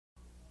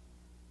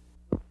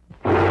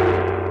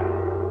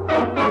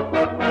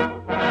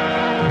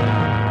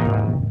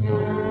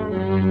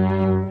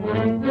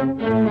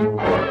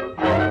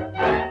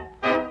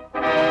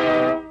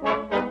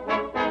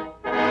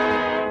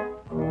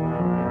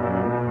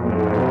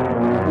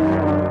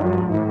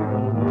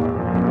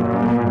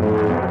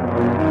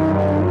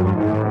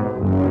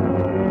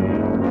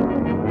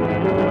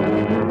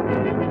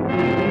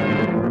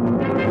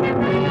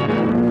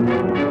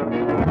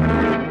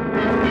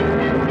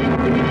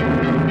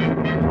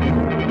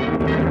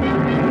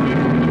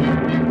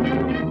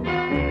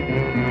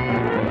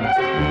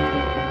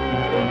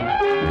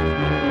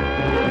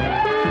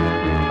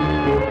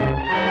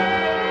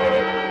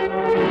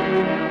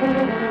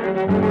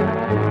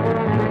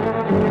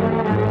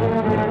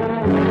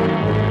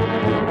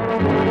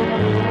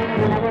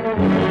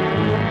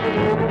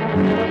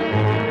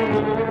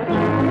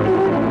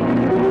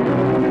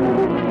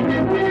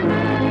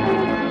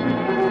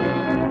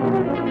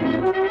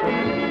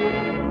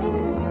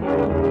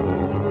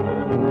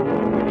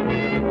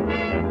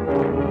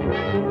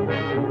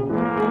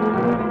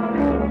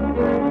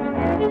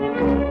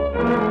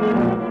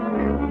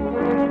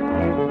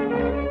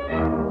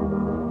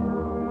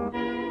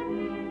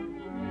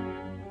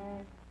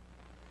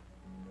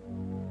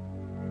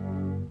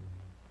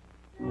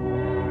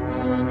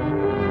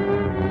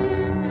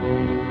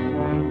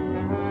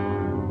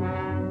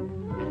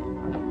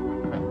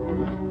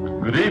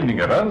evening,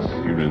 Evans.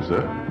 Evening,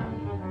 sir.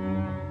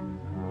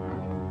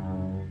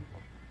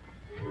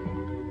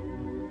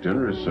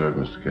 Dinner is served,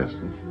 Mr.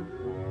 Kessler.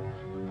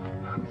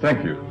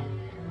 Thank you.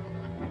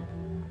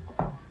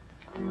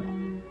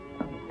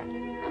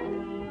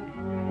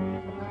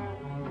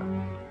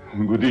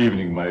 Good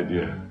evening, my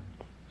dear.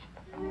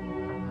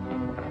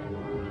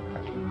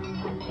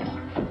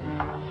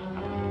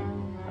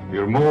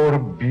 You're more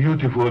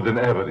beautiful than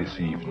ever this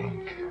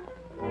evening.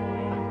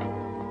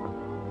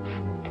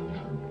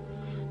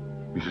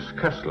 Mrs.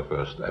 Kessler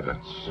first,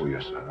 Evans. Oh,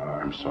 yes, sir.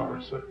 I'm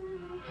sorry, sir.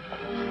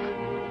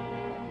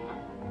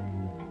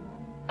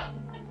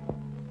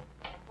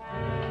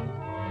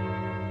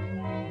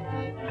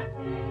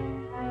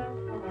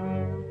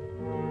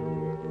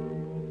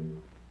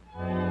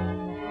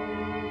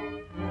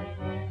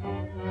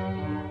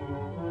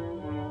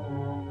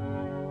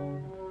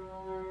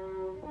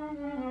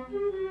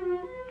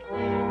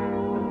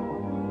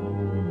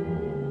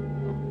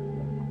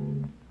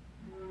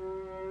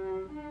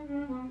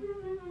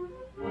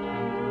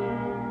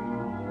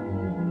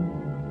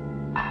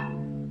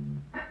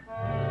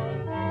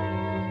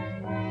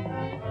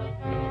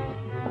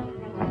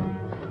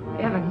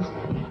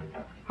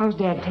 How's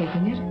Dad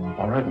taking it?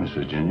 All right, Miss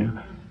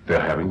Virginia.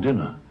 They're having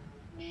dinner.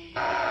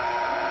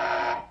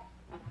 I'll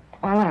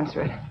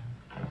answer it.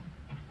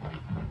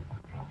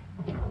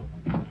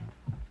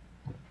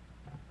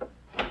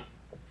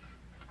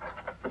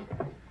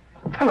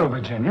 Hello,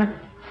 Virginia.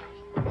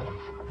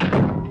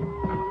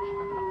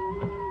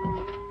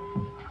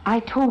 I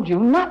told you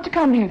not to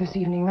come here this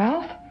evening,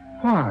 Ralph.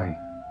 Why?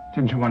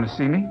 Didn't you want to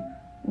see me?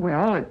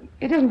 Well,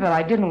 it isn't that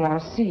I didn't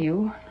want to see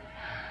you.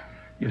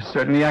 You're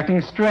certainly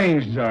acting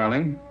strange,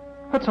 darling.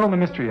 What's all the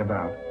mystery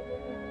about?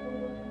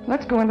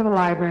 Let's go into the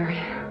library.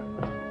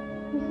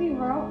 You see,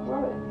 Ralph,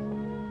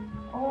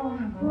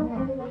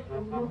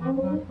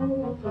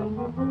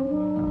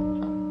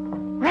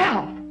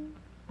 Ralph!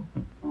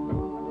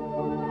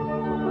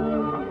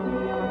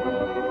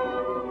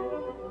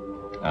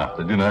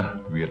 After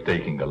dinner, we are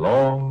taking a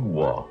long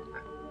walk.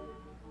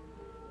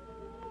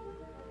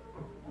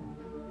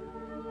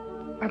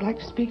 I'd like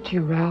to speak to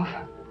you, Ralph.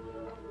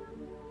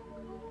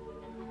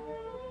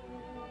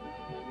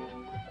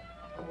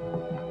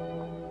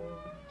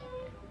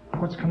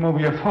 What's come over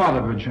your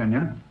father,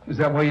 Virginia? Is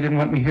that why you didn't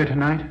want me here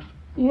tonight?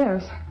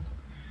 Yes.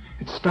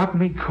 It stopped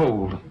me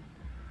cold.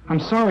 I'm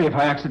sorry if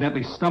I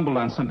accidentally stumbled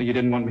on something you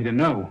didn't want me to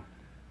know.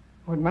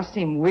 Well, it must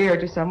seem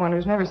weird to someone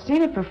who's never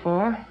seen it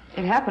before.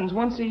 It happens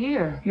once a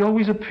year. You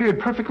always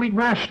appeared perfectly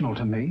rational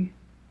to me.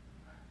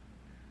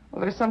 Well,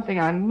 there's something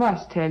I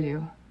must tell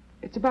you.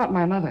 It's about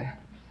my mother.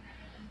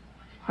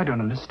 I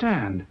don't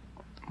understand.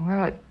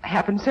 Well, it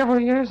happened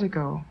several years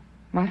ago.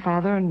 My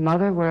father and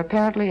mother were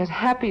apparently as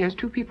happy as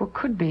two people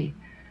could be.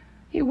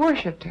 He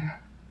worshipped her.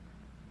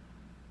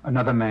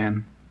 Another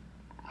man?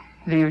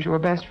 The usual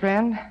best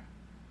friend.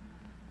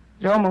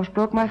 It almost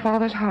broke my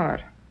father's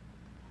heart.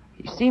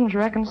 He seems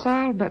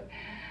reconciled, but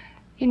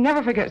he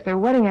never forgets their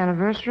wedding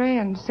anniversary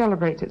and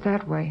celebrates it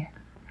that way.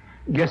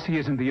 Guess he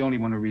isn't the only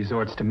one who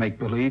resorts to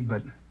make-believe,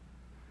 but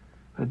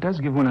it does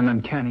give one an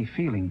uncanny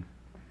feeling.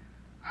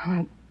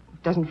 Well,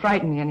 it doesn't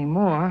frighten me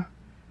anymore.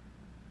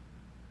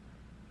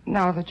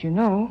 Now that you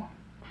know.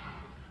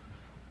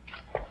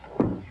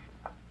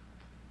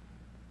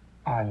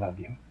 I love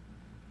you.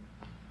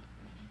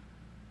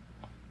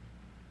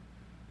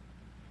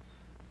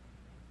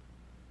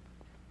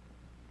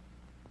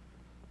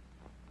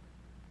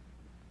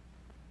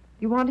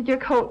 You wanted your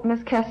coat,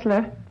 Miss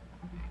Kessler.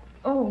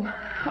 Oh,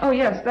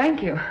 yes,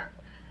 thank you.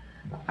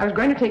 I was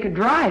going to take a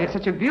drive. It's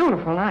such a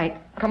beautiful night.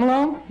 Come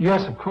along?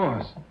 Yes, of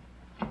course.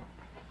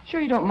 Sure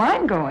you don't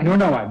mind going?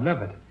 No, I'd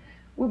love it.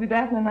 We'll be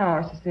back in an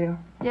hour, Cecile.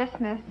 Yes,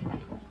 miss.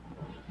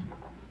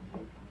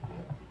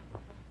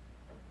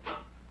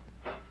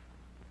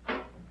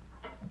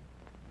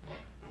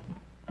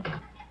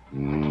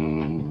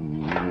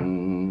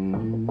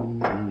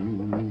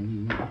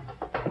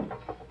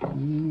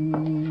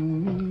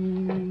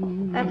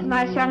 That's a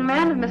nice young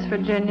man of Miss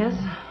Virginia's.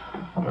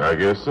 I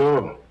guess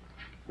so.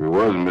 If it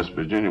wasn't, Miss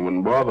Virginia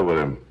wouldn't bother with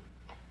him.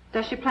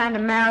 Does she plan to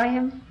marry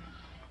him?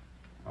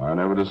 I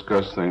never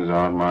discuss things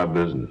aren't my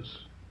business.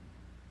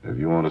 If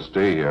you want to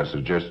stay here, I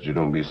suggest you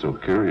don't be so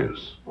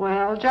curious.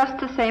 Well, just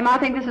the same, I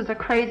think this is a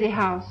crazy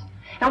house.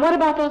 And what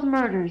about those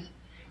murders?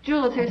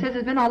 Jules here says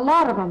there's been a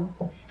lot of them,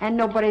 and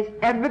nobody's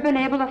ever been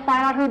able to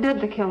find out who did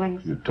the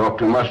killings. You talk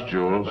too much,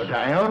 Jules. But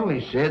I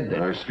only said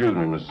that... Excuse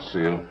me, Mr.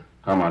 Seal.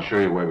 Come, I'll show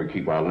you where we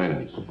keep our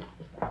linens.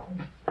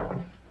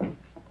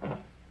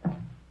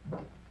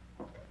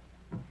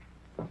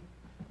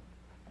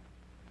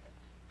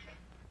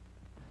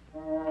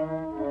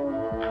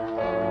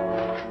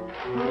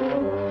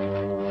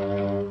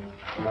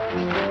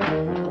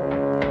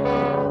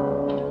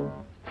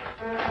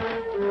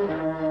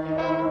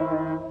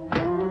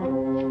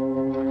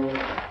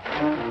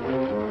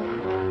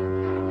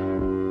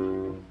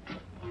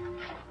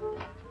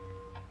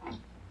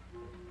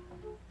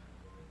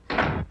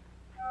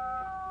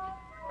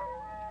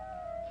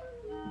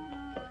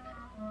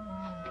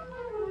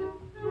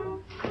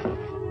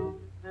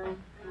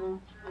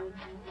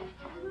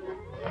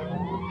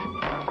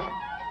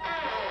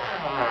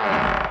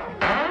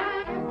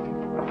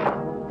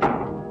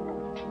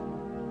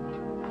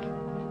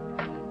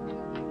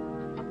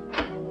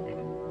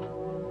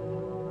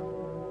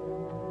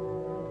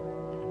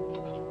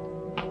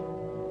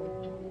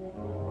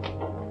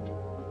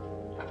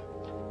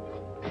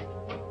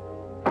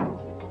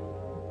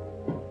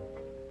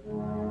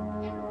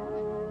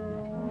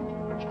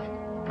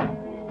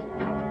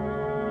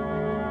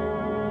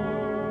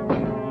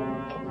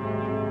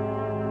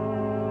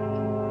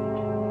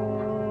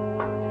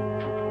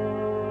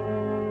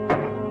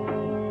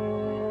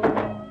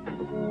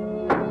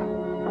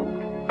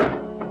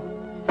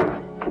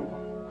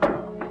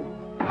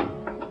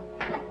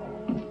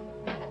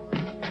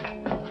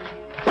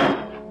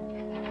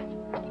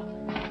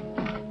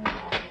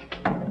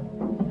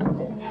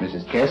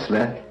 Mrs.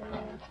 Kessler.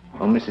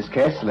 Oh, Mrs.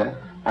 Kessler,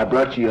 I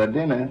brought you your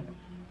dinner.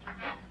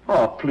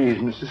 Oh, please,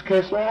 Mrs.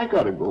 Kessler, I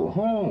gotta go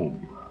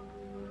home.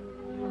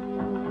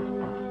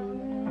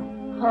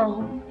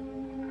 Home?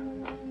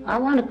 I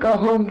want to go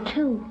home,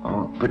 too.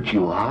 Oh, but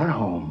you are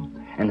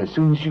home. And as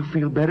soon as you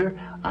feel better,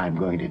 I'm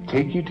going to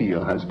take you to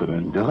your husband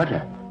and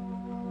daughter.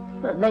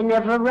 But they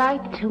never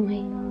write to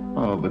me.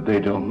 Oh, but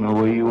they don't know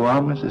where you are,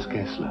 Mrs.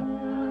 Kessler.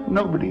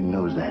 Nobody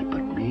knows that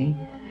but me.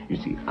 You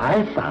see,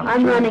 I found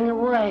I'm you. running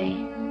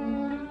away.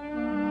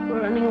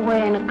 We're running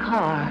away in a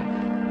car.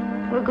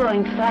 We're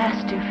going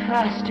faster,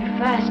 faster,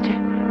 faster.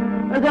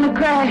 We're gonna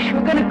crash.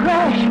 We're gonna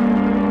crash.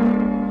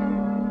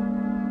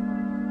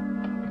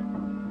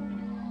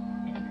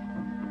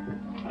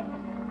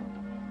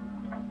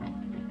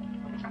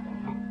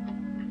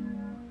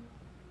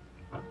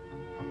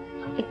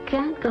 I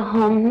can't go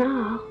home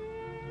now.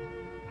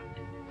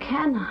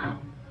 Can I?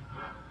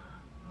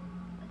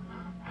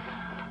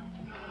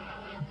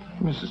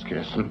 Mrs.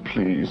 Kessler,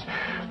 please.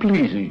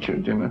 Please eat your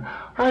dinner.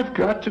 I've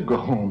got to go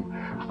home.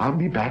 I'll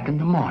be back in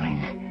the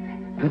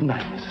morning. Good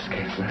night, Mrs.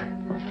 Kessler.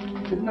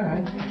 Good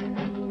night.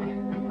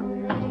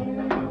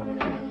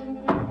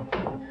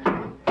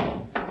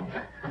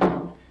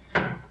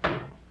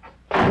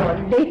 You're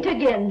late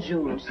again,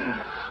 Jules.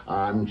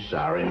 I'm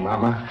sorry,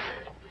 Mama.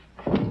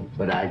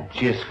 But I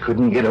just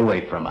couldn't get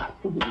away from her.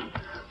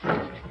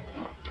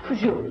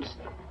 Jules,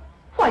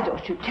 why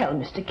don't you tell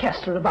Mr.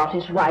 Kessler about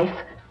his wife,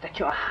 that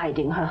you're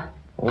hiding her?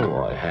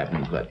 Oh, I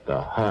haven't got the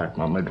heart,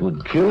 Mama. It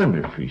would kill him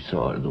if he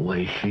saw her the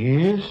way she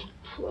is.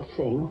 Poor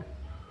thing.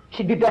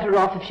 She'd be better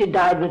off if she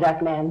died with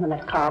that man when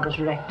that car was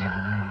wrecked.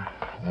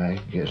 I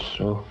guess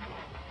so.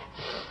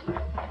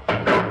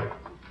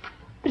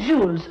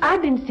 Jules,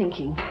 I've been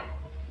thinking,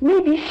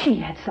 maybe she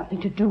had something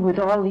to do with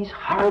all these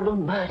horrible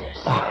murders.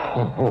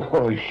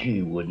 Oh,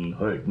 she wouldn't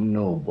hurt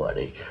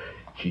nobody.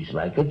 She's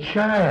like a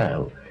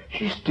child.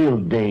 She's still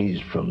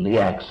dazed from the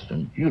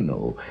accident, you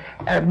know,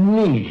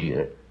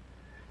 amnesia.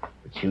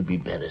 But she'll be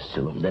better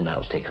soon, then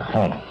I'll take her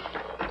home.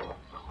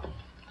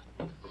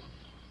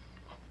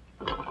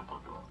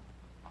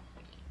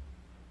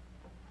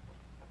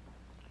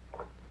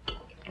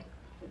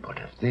 But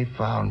if they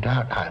found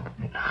out I've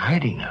been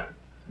hiding her,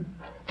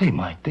 they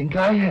might think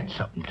I had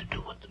something to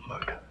do with the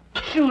murder.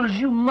 Jules,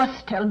 you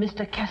must tell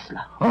Mr.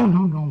 Kessler. Oh,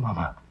 no,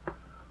 Mama.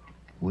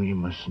 We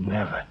must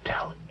never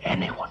tell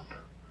anyone.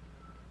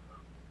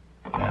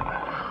 Never.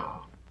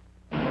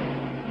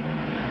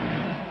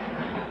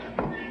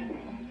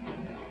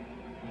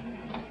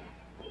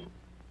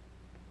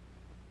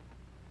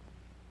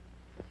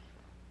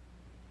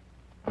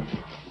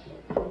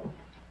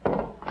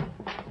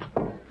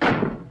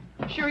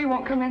 Sure you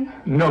won't come in?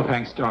 No,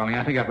 thanks, darling.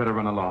 I think I better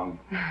run along.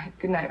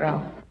 Good night,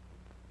 Ralph.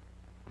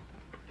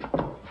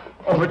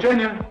 Oh,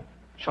 Virginia,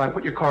 shall I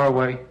put your car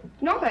away?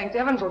 No, thanks.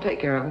 Evans will take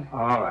care of it.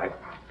 All right.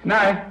 Good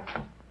night.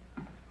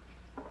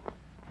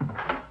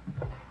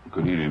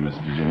 Good evening, Miss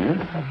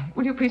Virginia.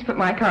 Will you please put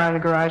my car in the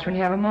garage when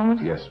you have a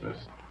moment? Yes, miss.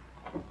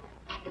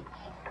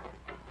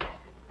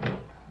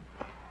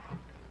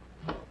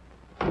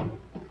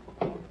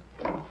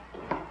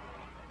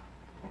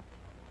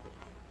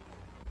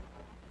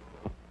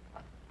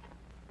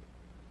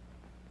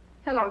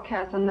 Hello,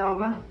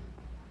 Casanova.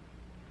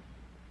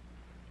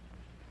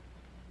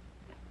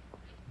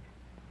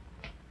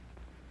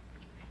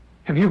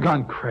 Have you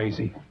gone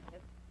crazy?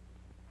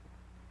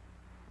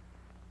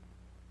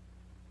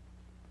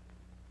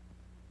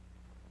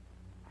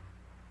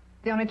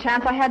 The only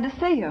chance I had to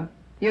see you.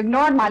 You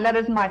ignored my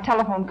letters and my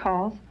telephone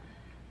calls.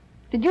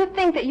 Did you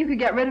think that you could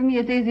get rid of me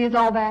as easy as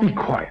all that? Be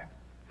quiet.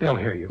 They'll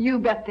hear you. You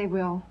bet they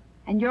will.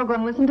 And you're going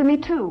to listen to me,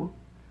 too.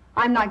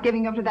 I'm not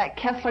giving up to that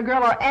Kessler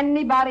girl or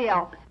anybody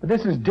else. But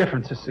this is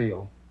different,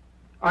 Cecile.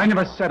 I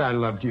never said I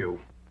loved you.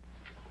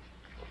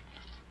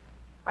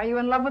 Are you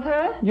in love with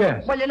her?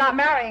 Yes. Well, you're not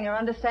marrying her,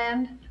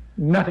 understand?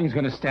 Nothing's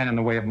going to stand in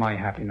the way of my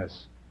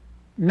happiness.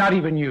 Not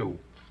even you.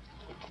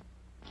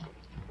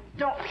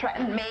 Don't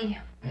threaten me.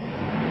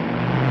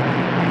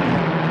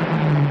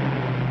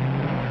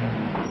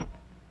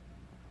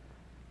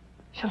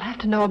 She'll have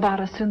to know about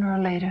us sooner or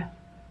later.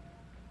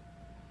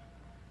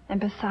 And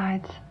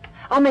besides,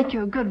 I'll make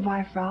you a good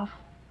wife, Ralph.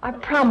 I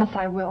promise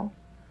I will.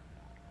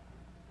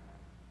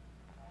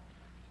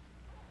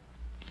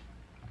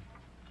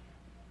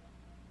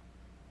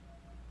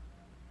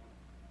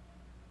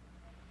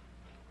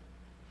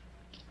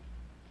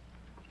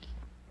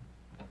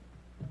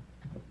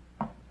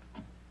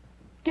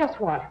 Guess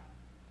what?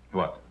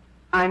 What?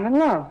 I'm in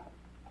love.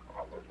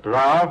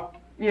 Ralph?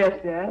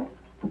 Yes, Dad.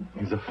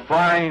 He's a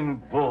fine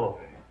boy.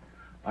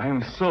 I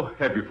am so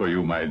happy for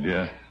you, my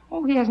dear.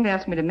 Oh, he hasn't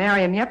asked me to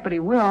marry him yet, but he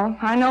will.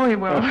 I know he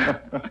will.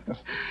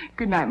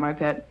 Good night, my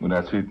pet. Good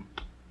night, sweet.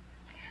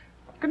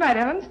 Good night,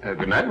 Evans.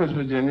 Good night, Miss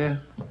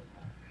Virginia.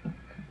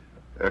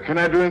 Can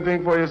I do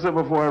anything for you, sir,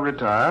 before I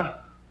retire?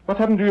 What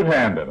happened to your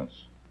hand,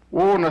 Evans?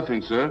 Oh,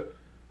 nothing, sir.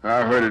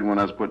 I heard it when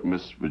I was putting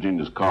Miss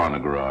Virginia's car in the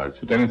garage.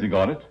 Did anything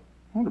on it?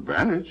 Oh, the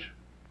bandage.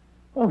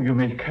 Oh, you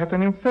may have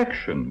an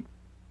infection.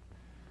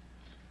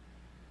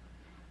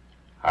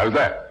 How's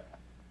that?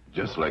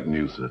 Just like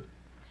new, sir.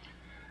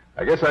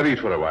 I guess I'll eat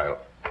for a while.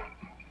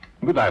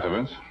 Good night,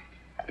 Evans.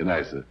 Good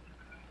night, sir.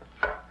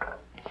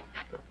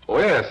 Oh,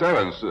 yes,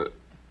 Evans.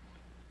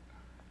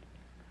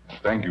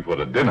 Thank you for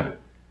the dinner.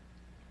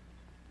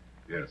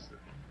 Yes, sir.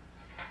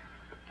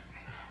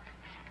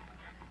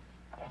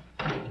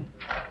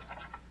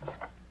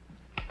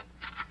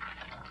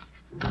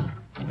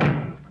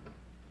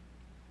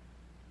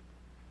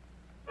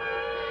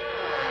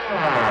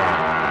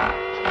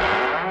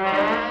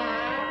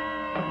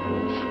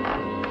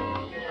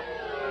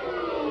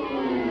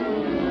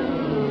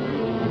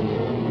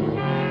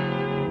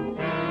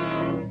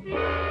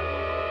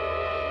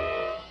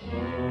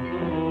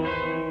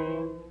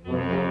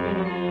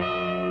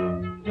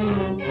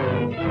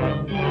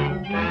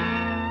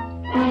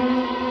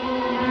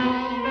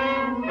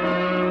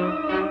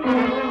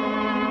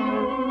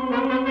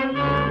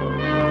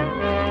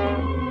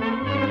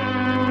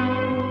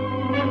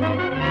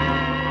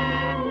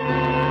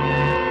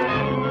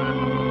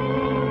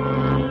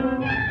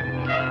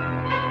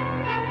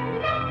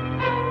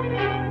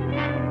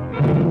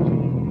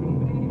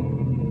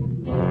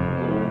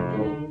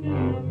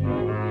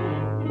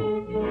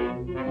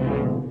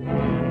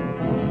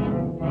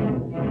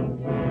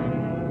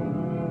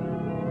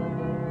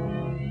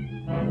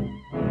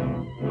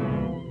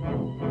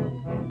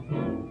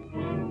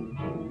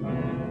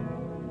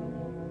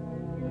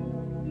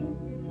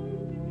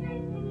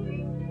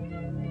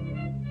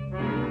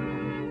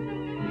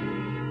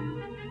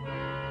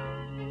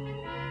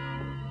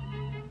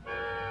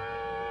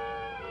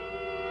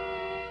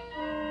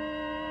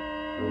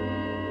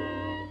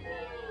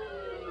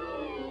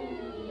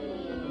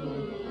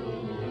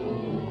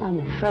 I'm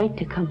afraid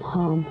to come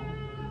home.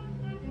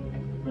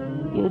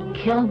 You'd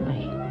kill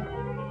me.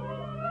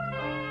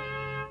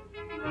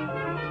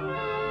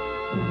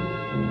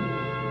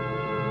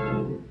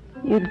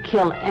 You'd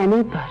kill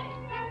anybody.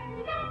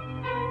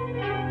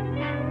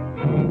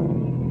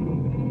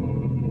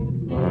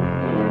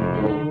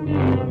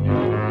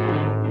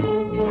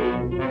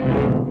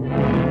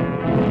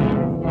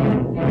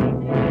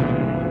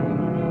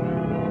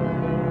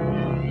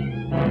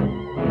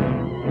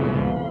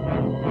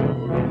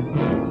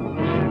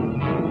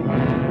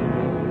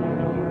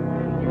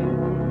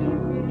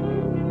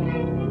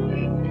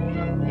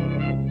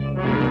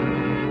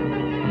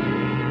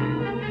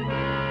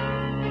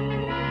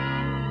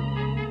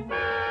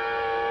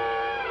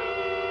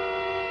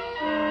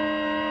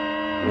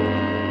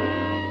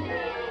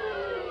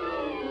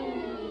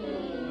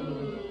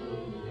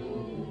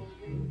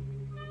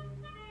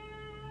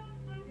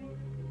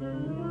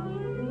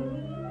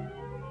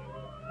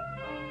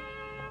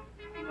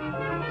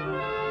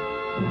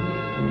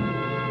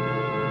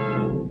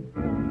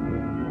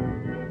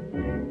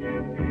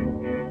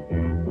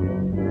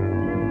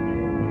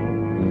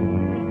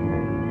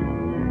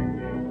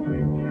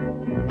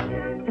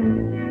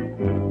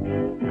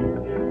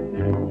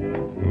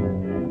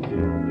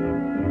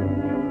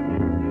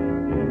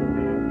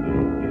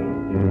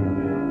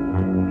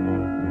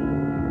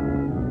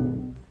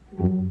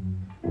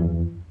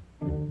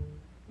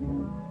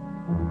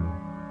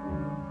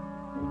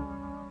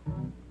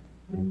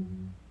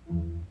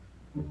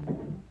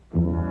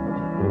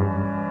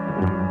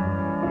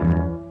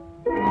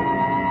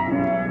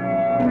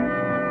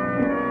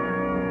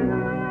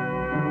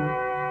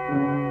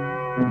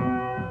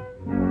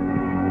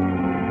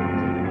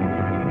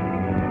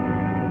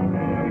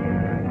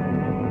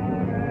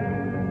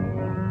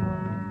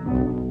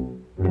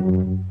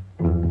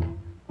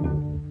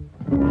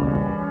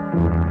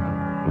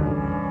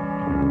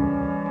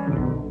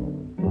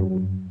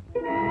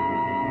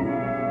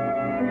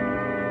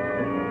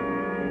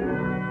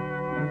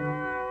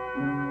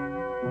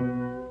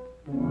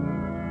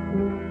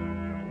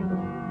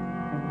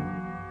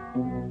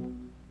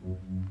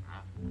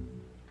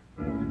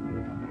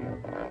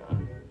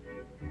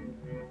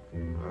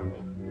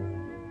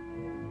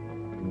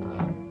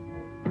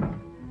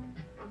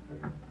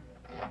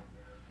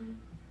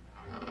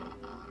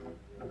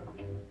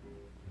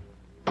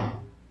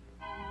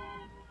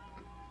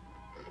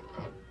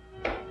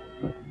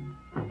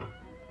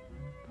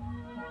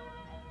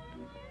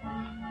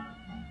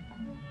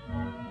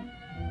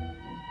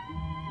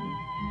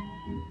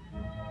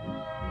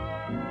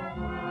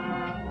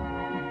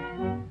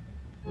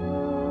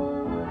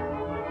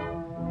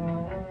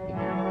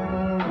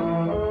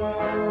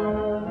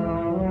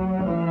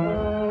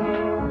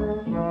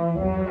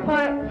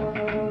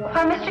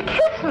 Mr.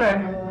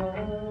 Kistler.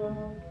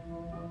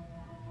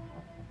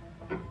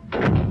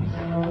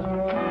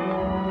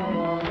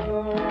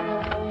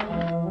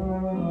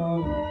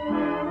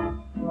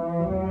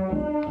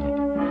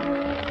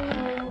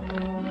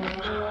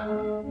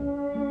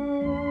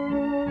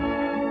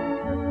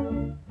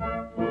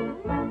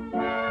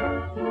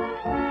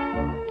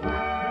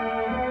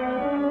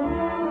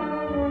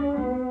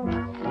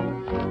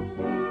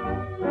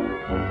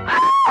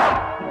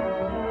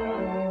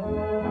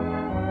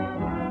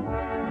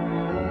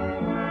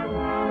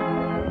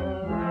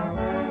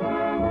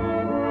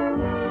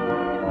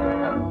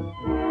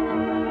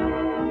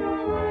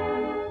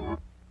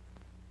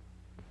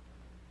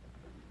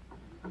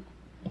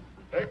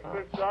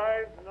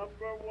 Size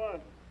number 1.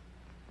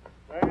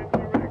 Stand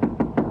erect.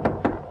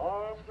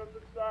 Arms at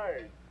the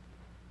side.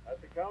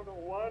 At the count of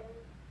 1,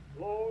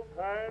 close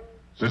hands.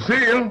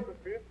 Cecile! The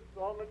fists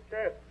on the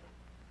chest.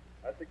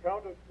 At the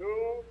count of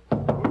 2,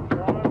 push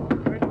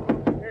arms straight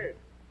above the head.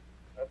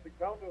 At the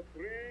count of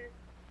 3,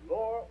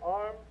 lower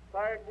arms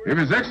sideways. If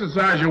it's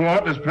exercise you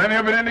want, there's plenty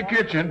of it in the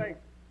kitchen.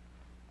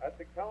 At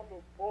the count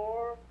of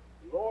 4,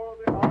 lower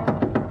the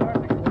arms to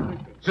starting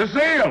position.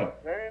 Cecile!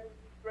 Stand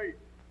straight.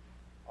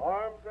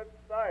 Arms at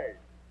side.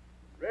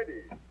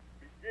 Ready.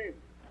 Begin.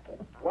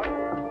 1,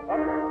 up,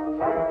 down.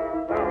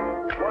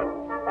 1,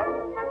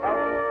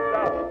 up,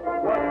 down.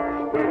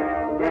 1, 2,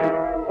 3,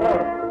 4.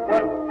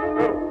 1, 2,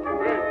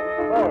 3,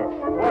 4.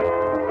 1,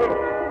 2,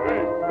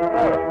 3,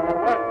 4. 1,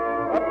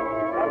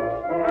 up,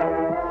 down.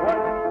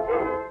 1,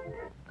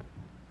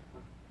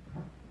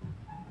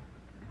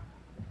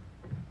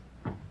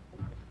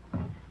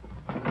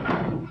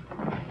 2.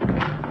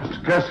 Mr.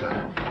 Kessler.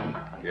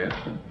 Yes?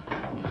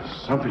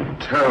 Something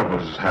terrible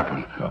has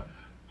happened.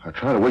 I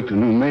tried to wake the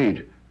new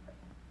maid.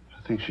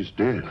 I think she's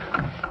dead.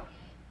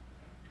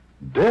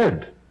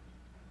 Dead?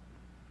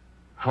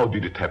 How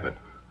did it happen?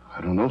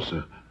 I don't know,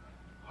 sir.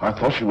 I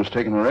thought she was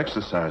taking her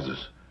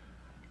exercises.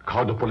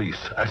 Call the police.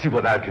 I'll see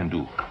what I can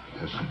do.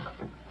 Yes, sir.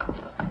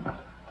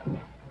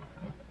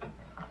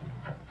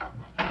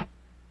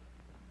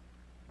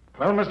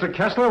 Well, Mr.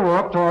 Kessler, we're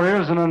up to our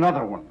ears in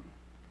another one.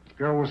 The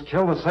girl was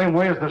killed the same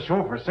way as the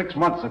chauffeur 6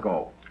 months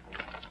ago.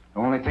 The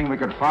only thing we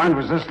could find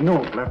was this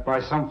note left by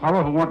some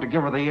fellow who wanted to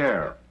give her the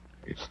air.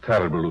 It's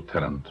terrible,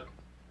 Lieutenant.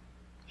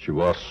 She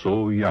was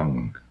so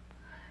young.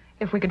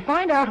 If we could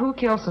find out who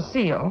killed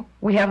Cecile,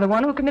 we have the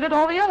one who committed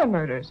all the other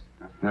murders.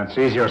 That's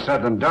easier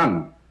said than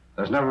done.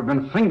 There's never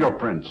been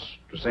fingerprints,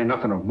 to say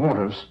nothing of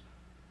motives.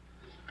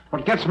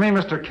 What gets me,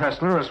 Mr.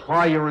 Kessler, is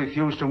why you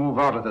refuse to move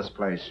out of this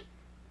place.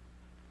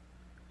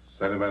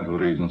 Sentimental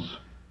reasons.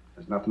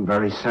 There's nothing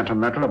very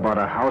sentimental about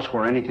a house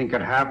where anything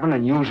could happen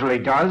and usually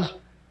does.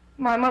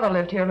 My mother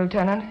lived here,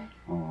 Lieutenant.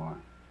 Oh,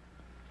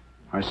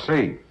 I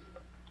see.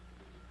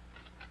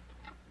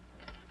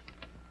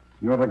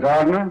 You're the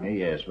gardener?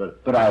 Yes,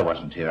 but I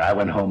wasn't here. I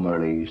went home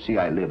early. You see,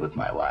 I live with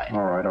my wife.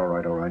 All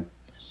right.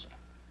 Yes,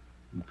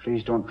 and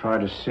please don't try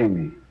to see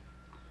me.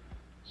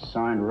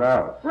 Signed,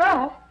 Ralph.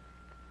 Ralph?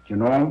 Do you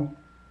know him?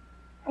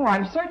 Oh,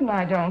 I'm certain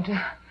I don't.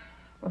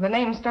 Well, the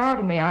name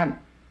startled me. I'm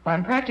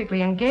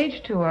practically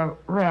engaged to a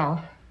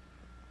Ralph.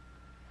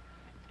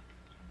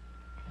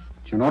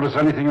 Did you notice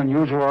anything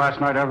unusual last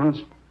night,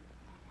 Evans?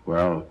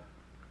 Well,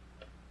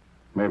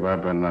 maybe I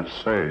better not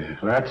say.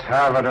 Let's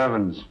have it,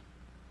 Evans.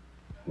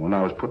 When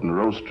I was putting the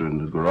roaster in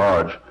the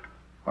garage,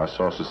 I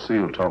saw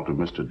Cecile talk to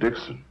Mr.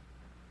 Dixon.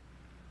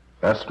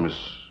 That's Miss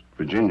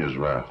Virginia's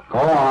Ralph. Go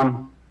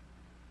on.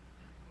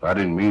 I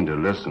didn't mean to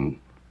listen,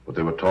 but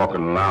they were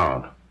talking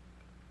loud.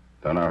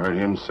 Then I heard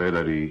him say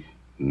that he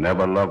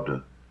never loved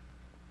her.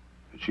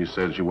 And she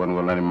said she wasn't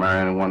going to let him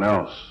marry anyone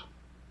else.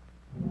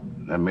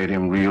 And that made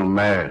him real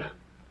mad.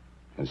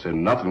 And said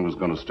nothing was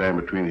going to stand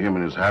between him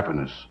and his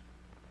happiness.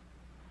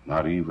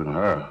 Not even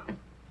her.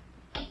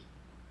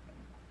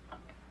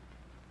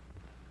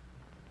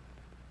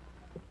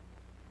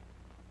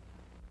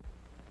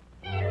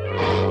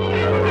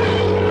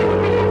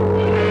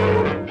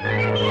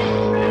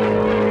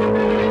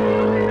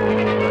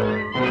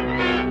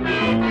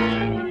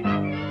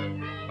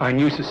 I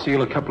knew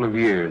Cecile a couple of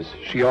years.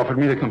 She offered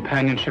me the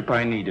companionship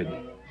I needed.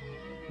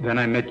 Then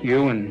I met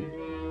you and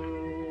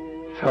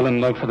fell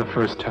in love for the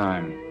first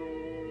time.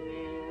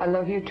 I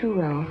love you too,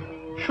 Ralph.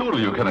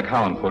 Surely you can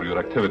account for your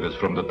activities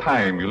from the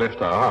time you left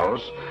our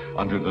house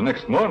until the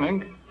next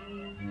morning.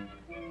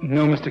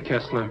 No, Mr.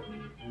 Kessler.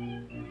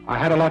 I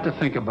had a lot to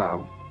think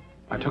about.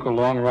 I took a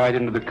long ride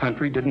into the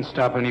country, didn't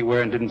stop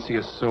anywhere, and didn't see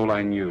a soul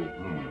I knew.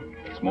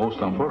 It's most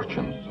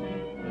unfortunate.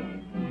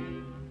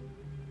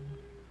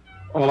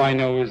 All I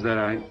know is that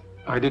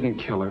I didn't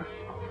kill her.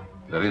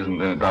 There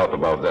isn't any doubt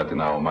about that in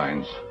our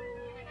minds.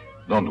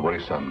 Don't worry,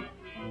 son.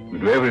 We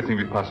do everything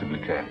we possibly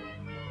can.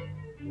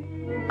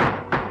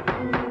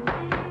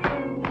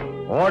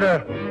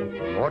 Order!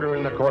 Order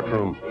in the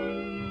courtroom.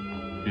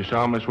 You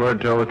solemnly swear to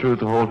tell the truth,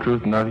 the whole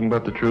truth, and nothing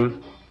but the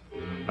truth?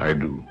 I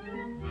do.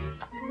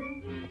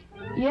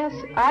 Yes,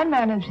 I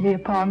managed the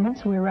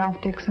apartments where Ralph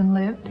Dixon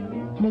lived.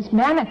 Miss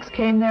Mannix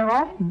came there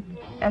often.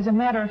 As a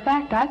matter of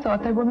fact, I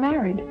thought they were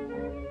married.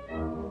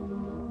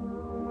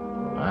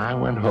 I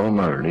went home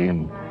early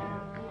and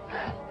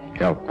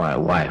helped my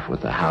wife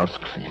with the house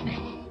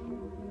cleaning.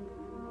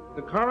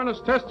 The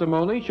coroner's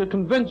testimony should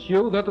convince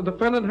you that the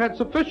defendant had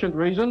sufficient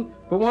reason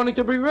for wanting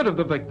to be rid of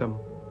the victim.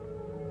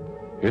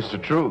 It's the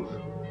truth.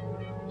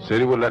 Said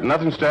he would let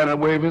nothing stand in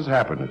the way of his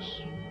happiness.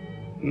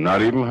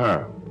 Not even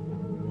her.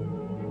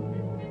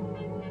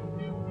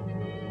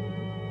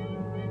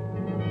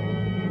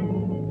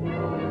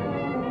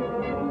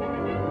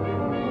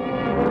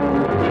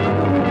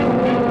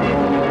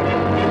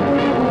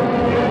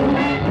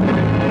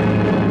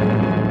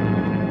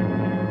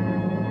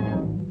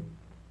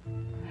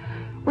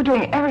 We're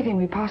doing everything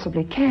we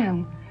possibly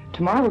can.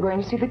 Tomorrow we're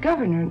going to see the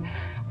governor.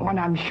 Oh, and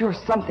I'm sure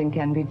something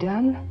can be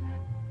done.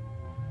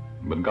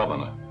 But,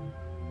 Governor,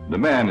 the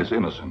man is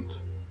innocent.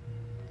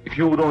 If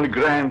you would only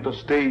grant a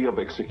stay of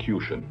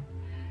execution.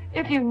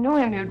 If you knew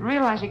him, you'd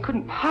realize he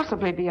couldn't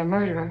possibly be a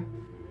murderer.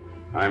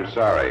 I'm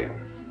sorry.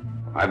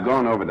 I've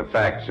gone over the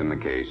facts in the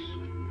case,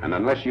 and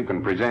unless you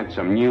can present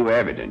some new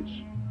evidence,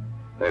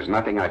 there's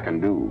nothing I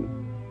can do.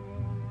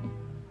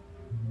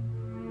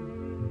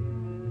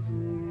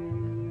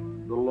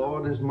 The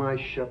Lord is my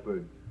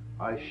shepherd,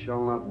 I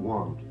shall not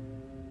want.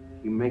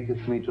 He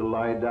maketh me to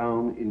lie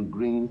down in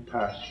green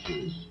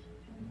pastures.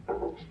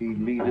 He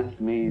leadeth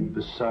me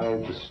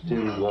beside the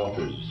still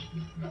waters.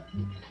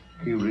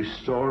 He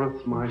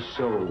restoreth my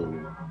soul.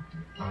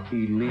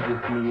 He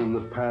leadeth me in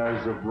the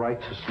paths of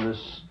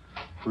righteousness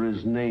for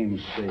his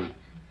name's sake.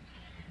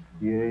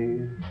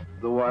 Yea,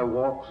 though I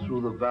walk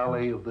through the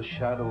valley of the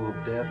shadow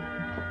of death,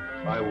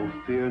 I will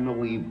fear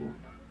no evil,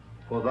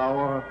 for thou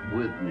art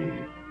with me.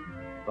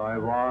 Thy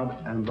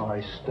rod and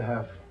thy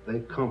staff, they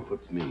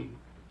comfort me.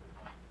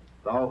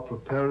 Thou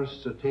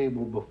preparest a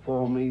table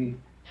before me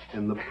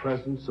in the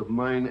presence of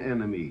mine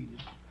enemies.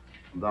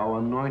 Thou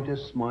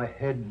anointest my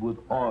head with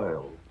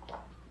oil.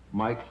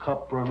 My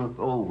cup runneth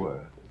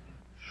over.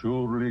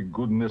 Surely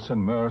goodness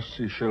and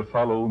mercy shall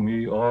follow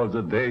me all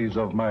the days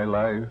of my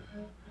life,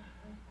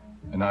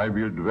 and I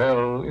will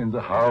dwell in the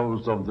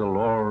house of the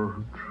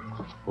Lord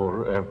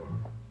forever.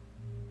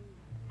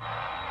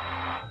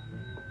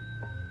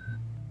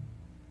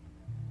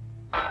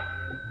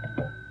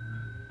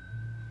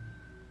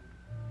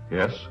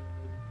 Yes?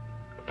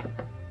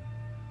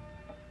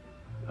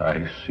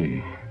 I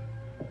see.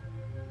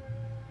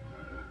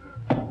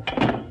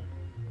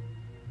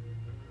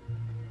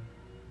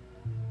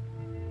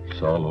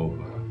 It's all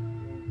over.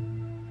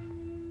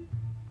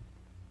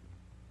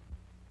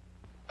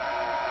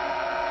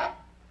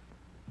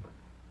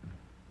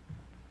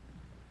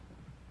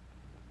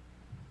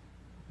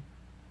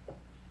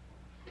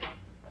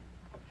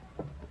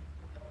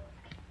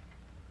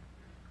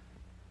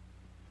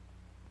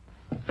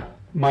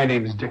 My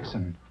name's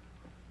Dixon.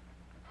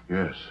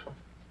 Yes.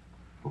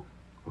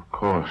 Of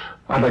course.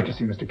 I'd like to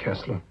see Mr.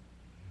 Kessler.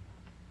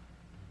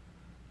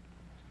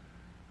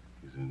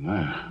 He's in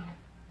there.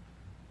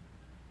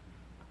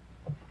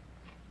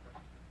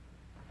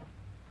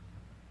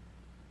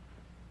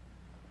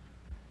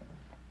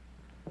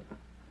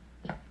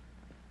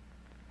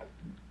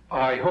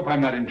 I hope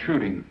I'm not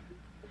intruding.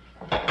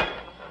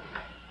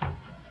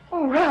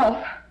 Oh,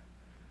 Ralph.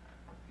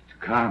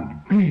 It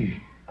can't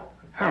be.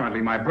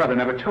 Apparently my brother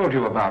never told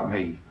you about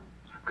me.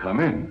 Come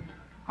in.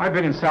 I've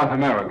been in South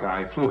America.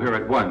 I flew here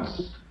at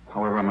once.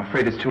 However, I'm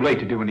afraid it's too late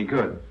to do any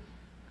good.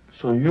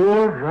 So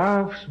you're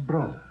Ralph's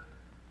brother.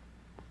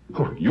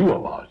 Who knew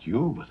about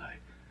you, but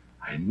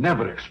I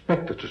never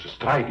expected such a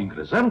striking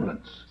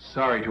resemblance.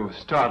 Sorry to have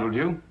startled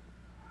you.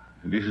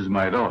 This is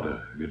my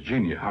daughter,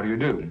 Virginia. How do you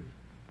do?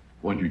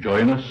 Won't you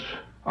join us?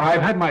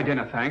 I've had my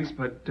dinner, thanks,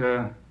 but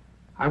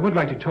I would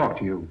like to talk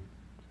to you.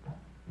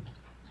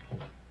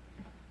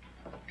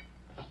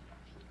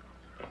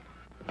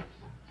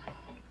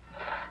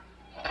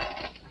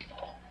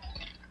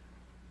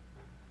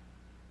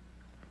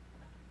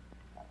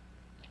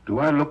 Do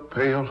I look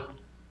pale?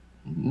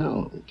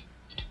 No.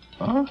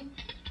 Huh?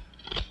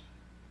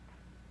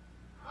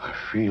 I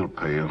feel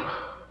pale.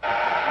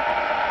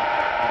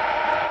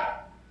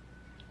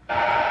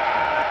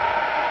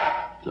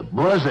 The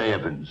buzz,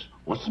 Evans.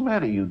 What's the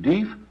matter, you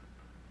thief?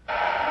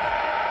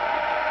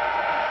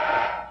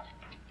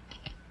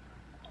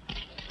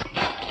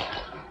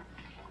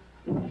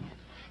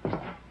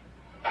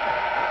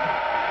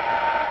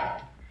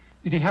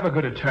 Did he have a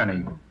good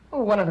attorney?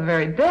 Oh, one of the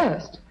very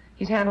best.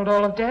 He's handled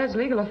all of Dad's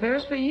legal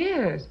affairs for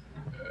years.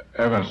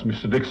 Evans,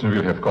 Mr. Dixon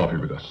will have coffee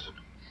with us.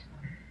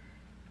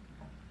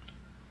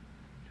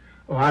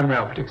 Oh, I'm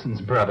Ralph Dixon's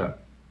brother.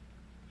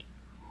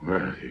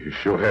 Well, you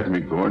sure had me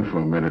going for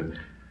a minute.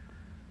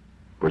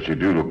 But you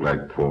do look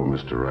like poor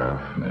Mr.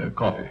 Ralph.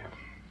 Coffee.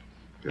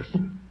 Yes,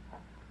 sir.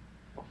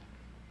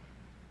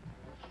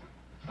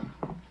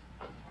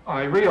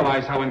 I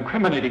realize how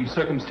incriminating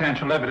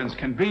circumstantial evidence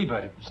can be,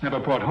 but it was never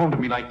brought home to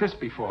me like this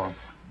before.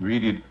 We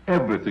did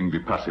everything we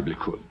possibly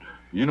could.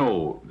 You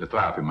know, that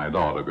Ralph and my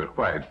daughter were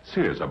quite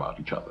serious about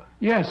each other.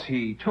 Yes,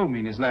 he told me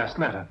in his last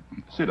letter.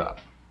 Sit down.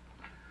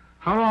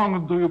 How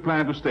long do you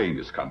plan to stay in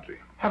this country?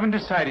 Haven't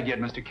decided yet,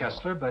 Mr.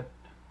 Kessler, but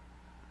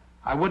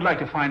I would like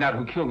to find out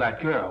who killed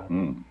that girl.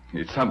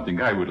 It's something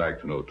I would like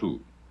to know,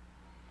 too.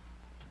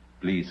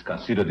 Please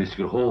consider this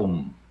your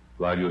home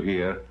while you're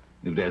here.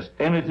 If there's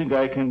anything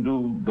I can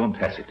do, don't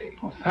hesitate.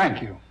 Oh,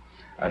 thank you.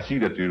 I see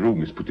that your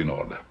room is put in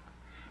order.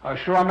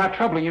 Sure I'm not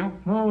troubling you?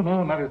 No,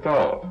 not at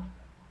all.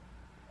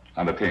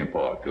 Entertain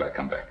Paul till I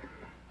come back.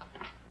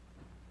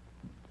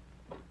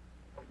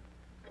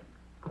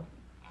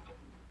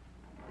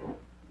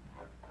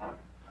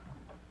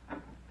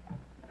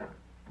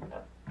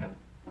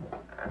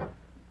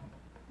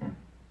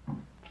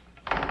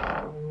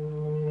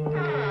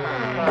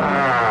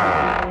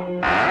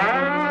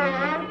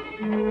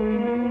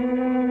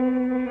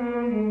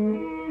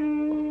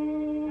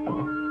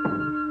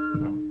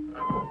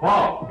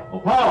 Paul! Oh,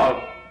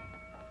 Paul!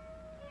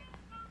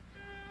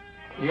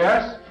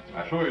 Yes?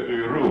 I'll show you to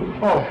your room.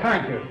 Oh,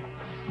 thank you.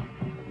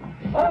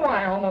 Oh,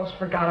 I almost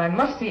forgot. I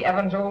must see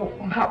Evans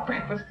about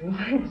breakfast and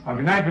things. Oh,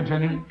 good night,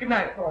 Virginia. Good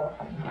night, Paul.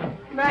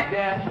 Good night,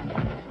 Dad.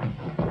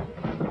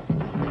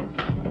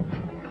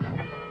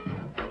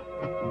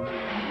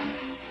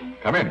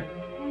 Come in.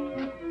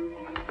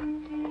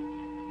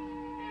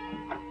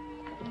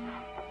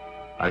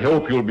 I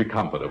hope you'll be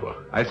comfortable.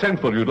 I sent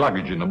for your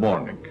luggage in the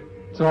morning.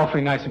 It's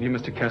awfully nice of you,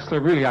 Mr. Kessler.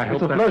 Really, I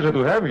hope It's a pleasure to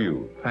have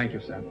you. Thank you,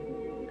 sir.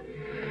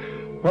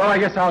 Well, I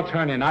guess I'll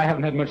turn in. I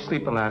haven't had much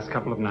sleep the last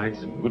couple of nights.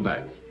 Good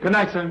night. Good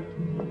night, sir.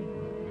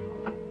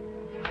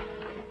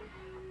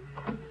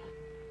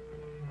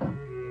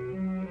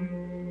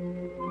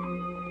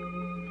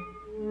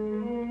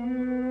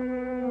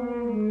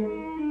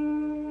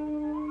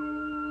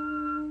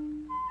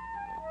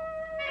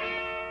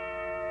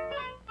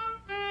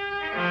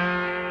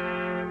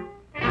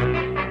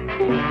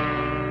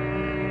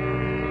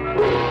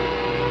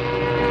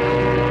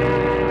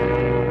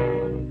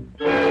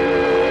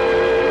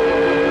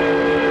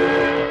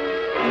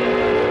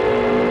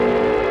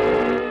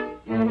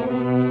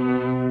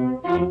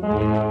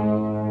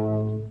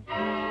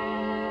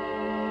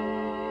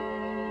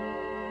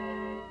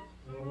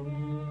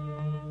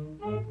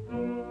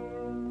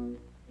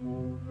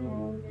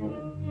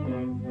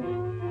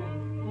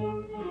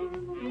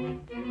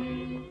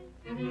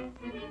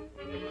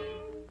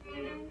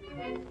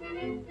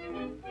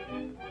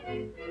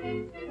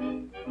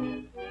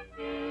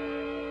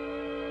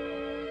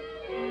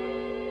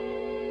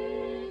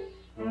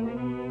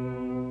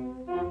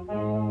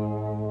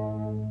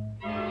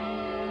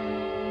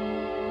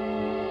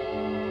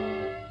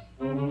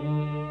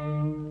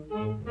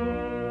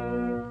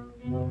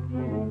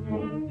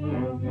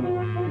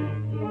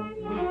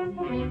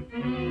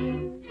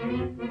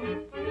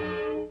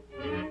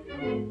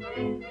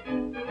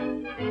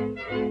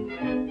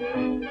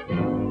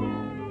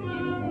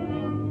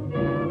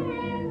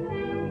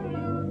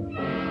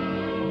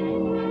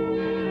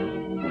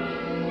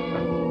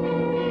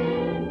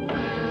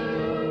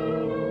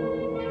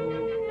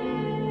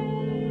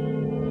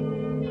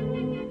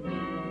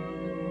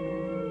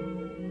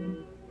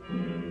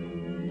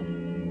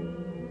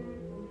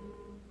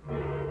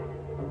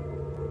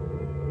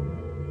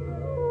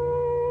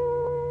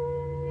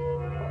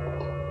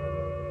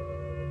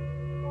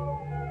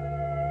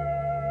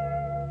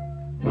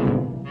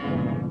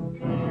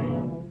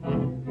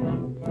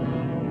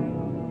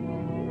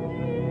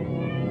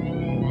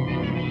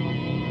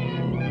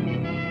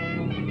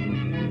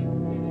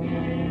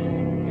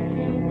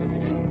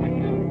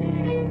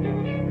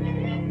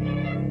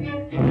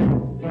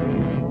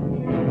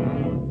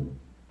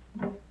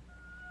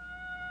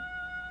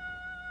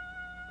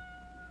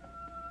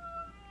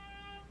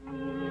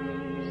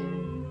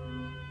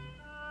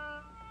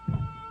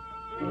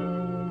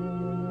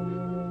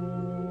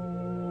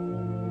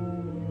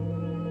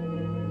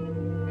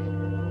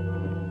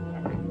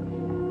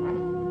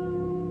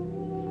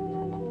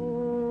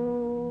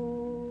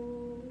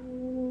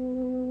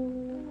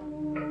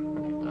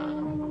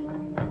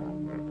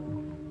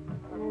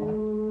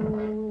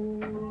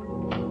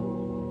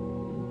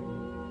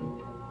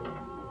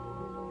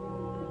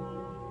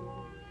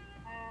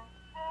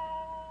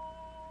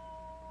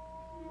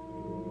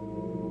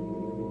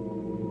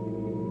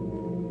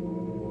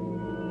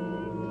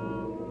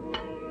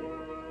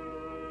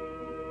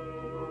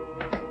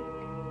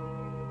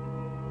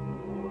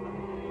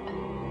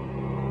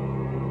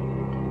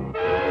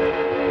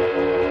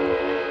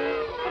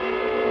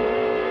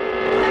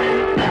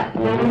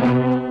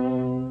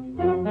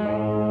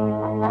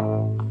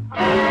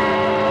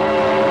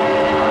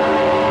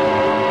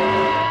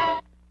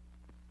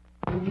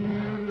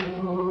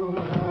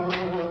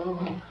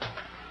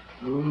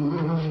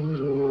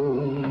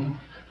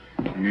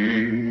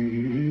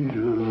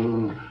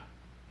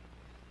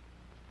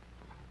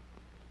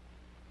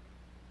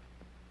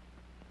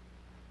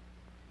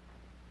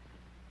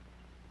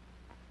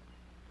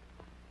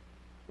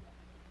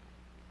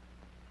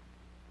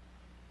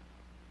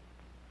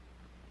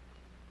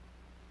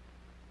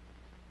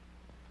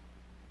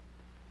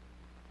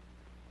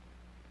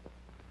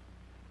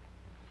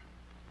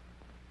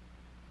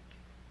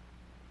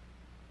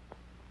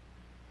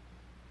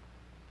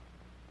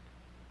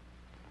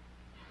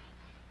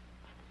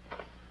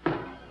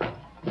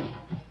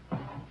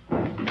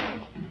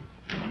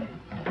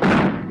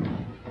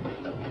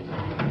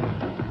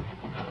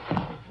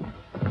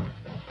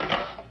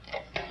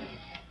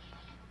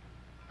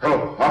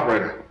 Hello,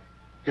 operator.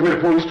 Give me the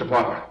police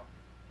department.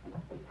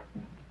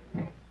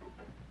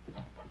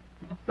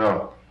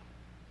 No.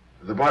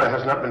 The body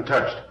has not been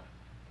touched.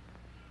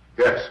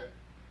 Yes.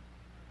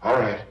 All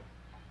right.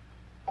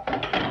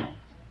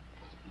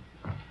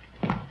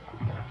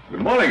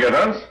 Good morning,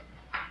 Evans.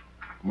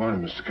 Good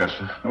morning, Mr.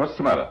 Kessler. What's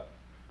the matter?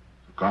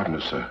 The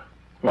gardener, sir.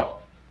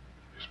 What?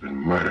 He's been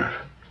murdered.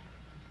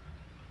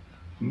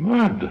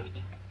 Murdered?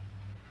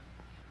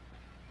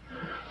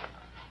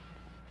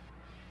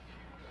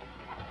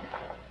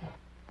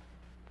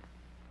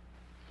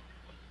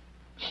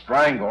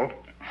 strangled.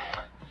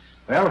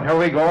 Well, here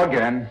we go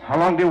again. How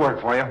long do you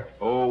work for you?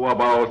 Oh,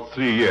 about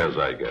 3 years,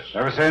 I guess.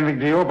 Ever say anything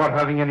to you about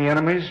having any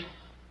enemies?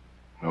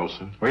 No,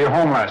 sir. Were you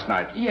home last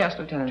night? Yes,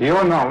 Lieutenant. To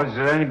your knowledge,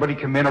 did anybody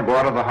come in or go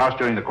out of the house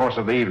during the course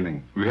of the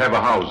evening? We have a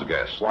house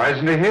guest. Why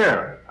isn't he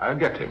here? I'll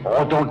get him.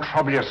 Oh, don't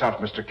trouble yourself,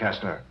 Mr.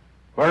 Kessler.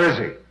 Where is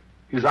he?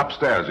 He's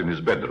upstairs in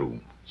his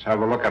bedroom. Let's have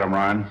a look at him,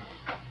 Ryan.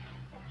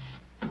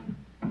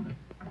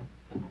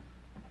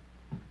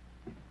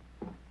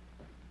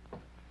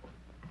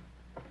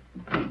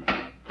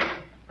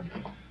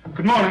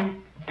 Good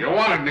morning. You're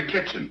wanted in the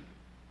kitchen.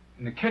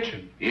 In the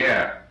kitchen?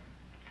 Yeah.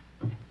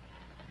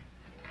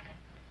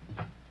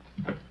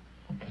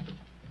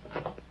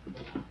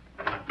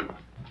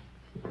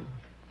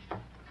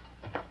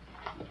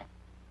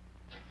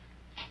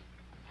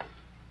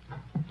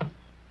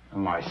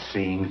 Am I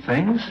seeing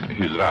things?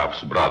 He's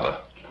Ralph's brother.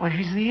 Why,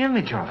 he's the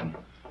image of him.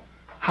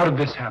 How did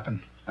this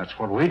happen? That's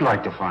what we'd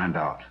like to find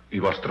out. He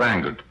was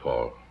strangled,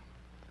 Paul.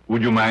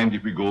 Would you mind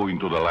if we go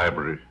into the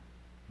library?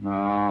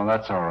 No,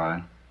 that's all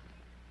right.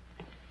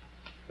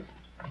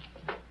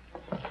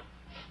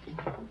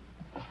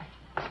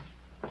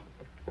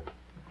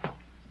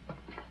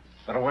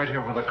 Better wait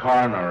here for the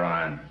coroner,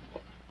 Ryan.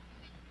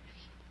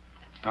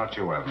 Not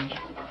you, Evans.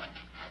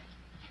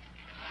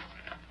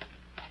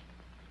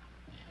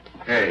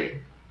 Hey,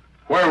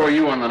 where were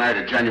you on the night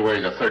of January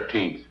the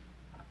 13th?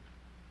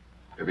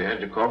 Have you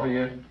had your coffee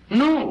yet?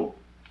 No.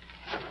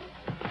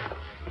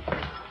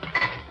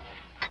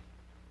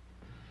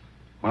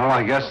 Well,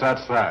 I guess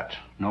that's that.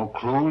 No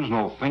clues,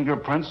 no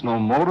fingerprints, no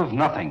motive,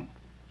 nothing.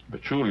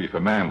 But surely if a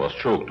man was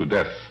choked to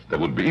death, there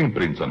would be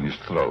imprints on his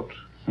throat.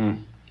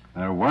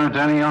 There weren't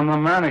any on the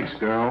Mannix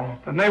girl.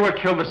 Then they were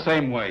killed the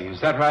same way,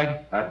 is that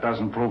right? That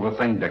doesn't prove a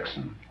thing,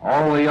 Dixon.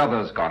 All the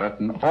others got it,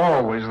 and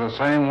always the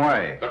same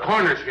way. The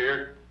coroner's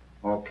here.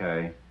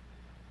 Okay.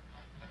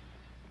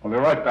 We'll be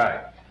right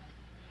back.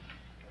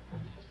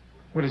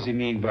 What does he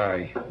mean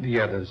by the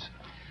others?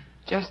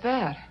 Just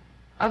that.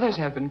 Others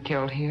have been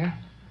killed here.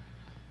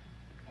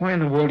 Why in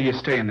the world do you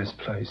stay in this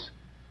place?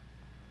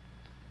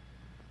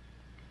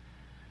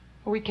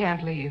 We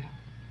can't leave.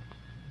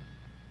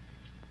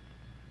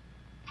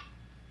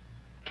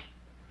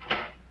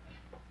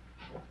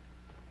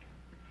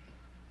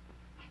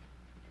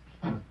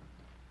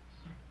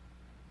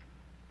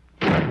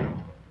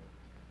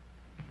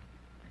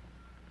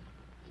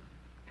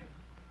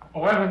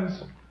 Oh,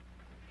 Evans.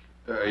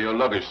 Your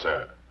luggage,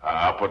 sir.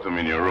 I'll put them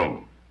in your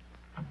room.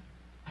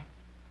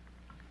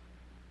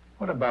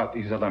 What about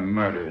these other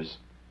murders?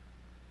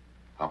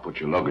 I'll put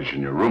your luggage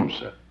in your room,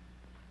 sir.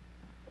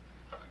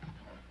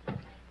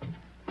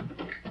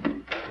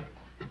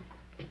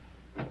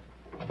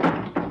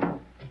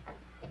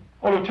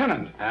 Oh,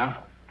 Lieutenant. Yeah?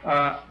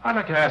 I'd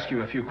like to ask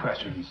you a few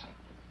questions.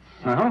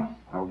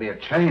 There'll be a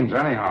change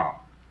anyhow.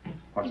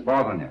 What's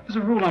bothering you? As a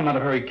rule, I'm not a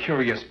very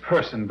curious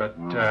person, but,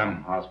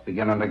 I was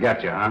beginning to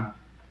get you, huh?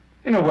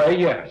 in a way,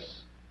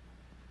 yes.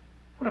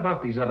 What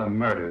about these other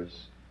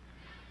murders?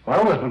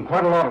 Well, there's been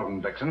quite a lot of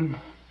them, Dixon.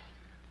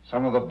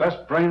 Some of the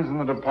best brains in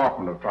the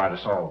department have tried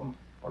to solve them.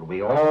 But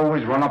we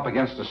always run up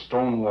against a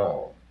stone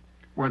wall.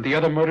 Weren't the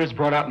other murders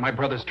brought out in my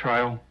brother's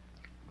trial?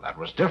 That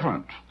was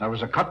different. That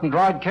was a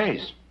cut-and-dried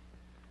case.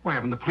 Why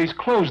haven't the police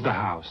closed the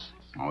house?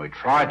 Oh, we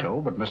tried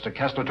to, but Mr.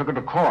 Kessler took it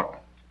to court.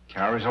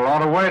 Carries a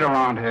lot of weight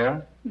around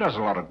here. Does a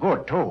lot of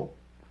good, too.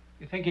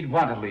 You think he'd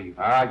want to leave?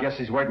 I guess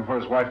he's waiting for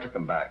his wife to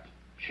come back.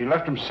 She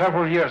left him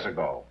several years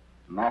ago.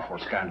 An awful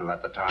scandal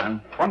at the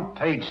time.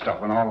 Front-page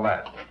stuff and all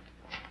that.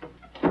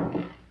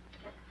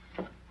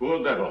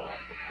 Poor devil.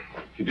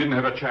 He didn't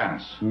have a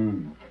chance.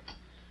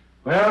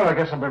 Well, I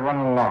guess I'll be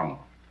running along.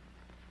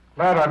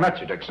 Glad I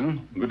met you,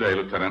 Dixon. Good day,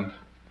 Lieutenant.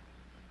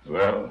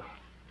 Well,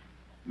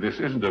 this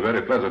isn't a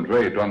very pleasant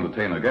way to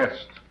entertain a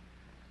guest.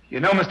 You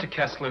know, Mr.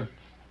 Kessler,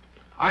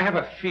 I have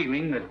a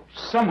feeling that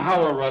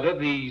somehow or other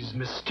these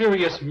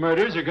mysterious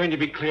murders are going to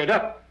be cleared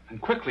up,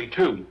 and quickly,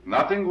 too.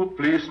 Nothing would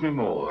please me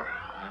more.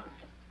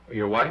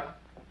 Your wife?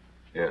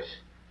 Yes.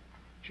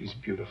 She's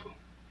beautiful.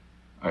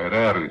 I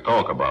rarely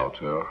talk about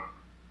her,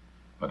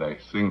 but I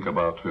think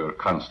about her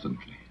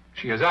constantly.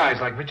 She has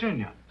eyes like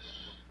Virginia.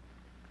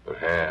 Her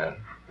hair,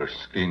 her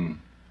skin,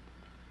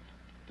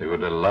 they were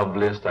the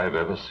loveliest I've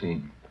ever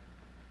seen.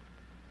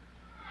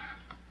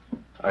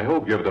 I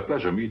hope you have the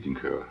pleasure meeting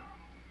her.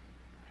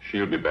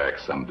 She'll be back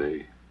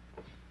someday.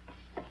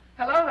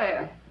 Hello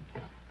there.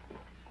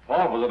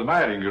 Paul was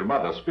admiring your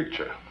mother's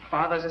picture.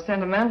 Father's a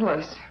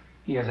sentimentalist.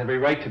 He has every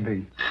right to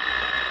be.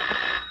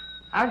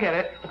 I'll get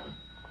it.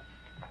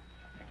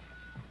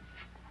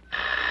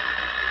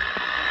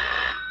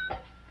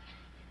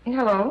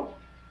 Hello?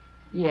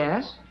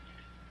 Yes?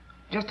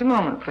 Just a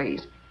moment,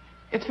 please.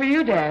 It's for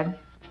you, Dad.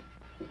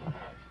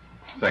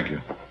 Thank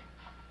you.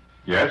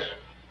 Yes?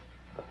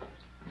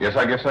 Yes,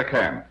 I guess I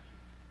can.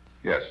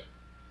 Yes.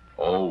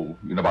 Oh,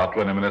 in about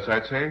 20 minutes,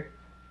 I'd say.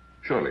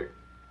 Surely.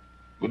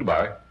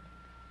 Goodbye.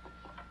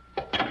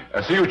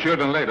 I'll see you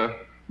children later.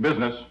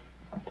 Business.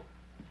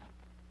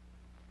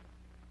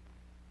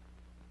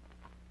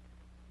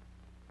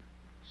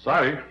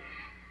 Sorry.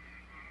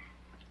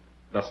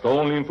 That's the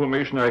only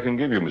information I can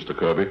give you, Mr.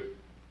 Kirby.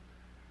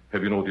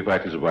 Have you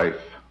notified his wife?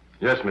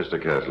 Yes,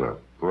 Mr. Kessler.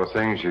 Poor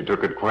thing, she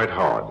took it quite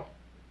hard.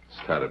 It's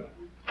terrible.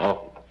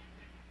 Oh.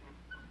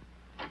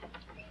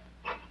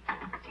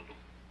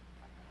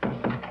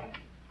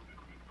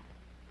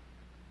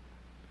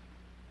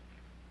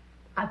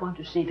 I want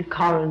to see the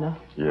coroner.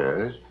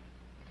 Yes?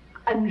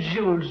 And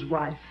Jules'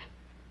 wife.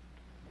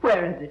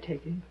 Where are they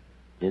taken?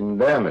 In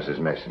there, Mrs.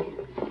 Mason.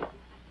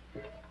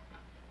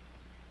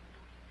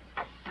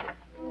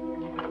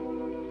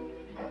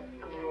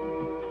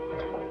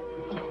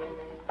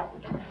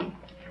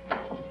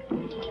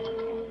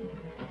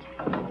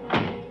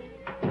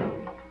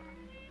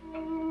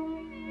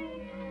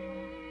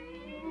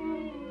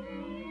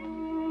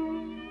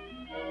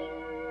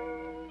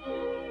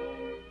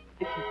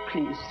 If you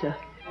please, sir.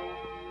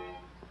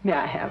 May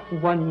I have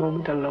one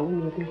moment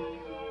alone with you?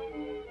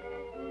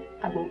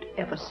 I won't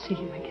ever see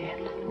you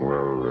again.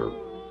 Well,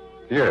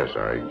 yes,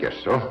 I guess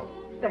so.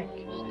 Thank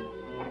you, sir.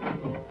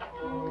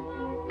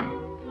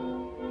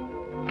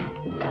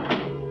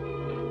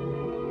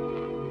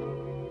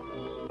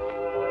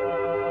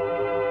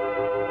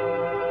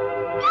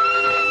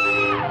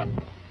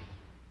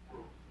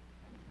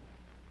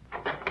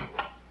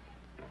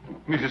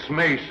 Mrs.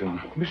 Mason.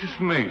 Mrs.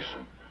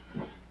 Mason.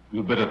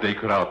 You'd better take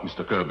her out,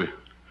 Mr. Kirby.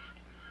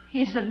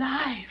 He's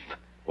alive.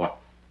 What?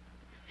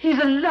 He's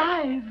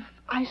alive.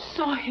 I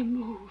saw him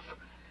move.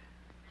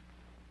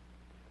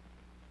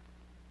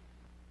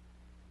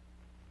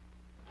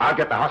 I'll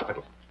get the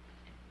hospital.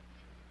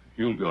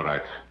 You'll be all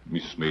right,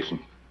 Mrs. Mason.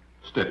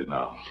 Steady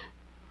now.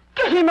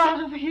 Get him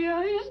out of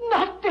here. He's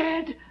not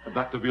dead. The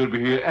doctor will be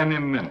here any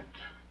minute.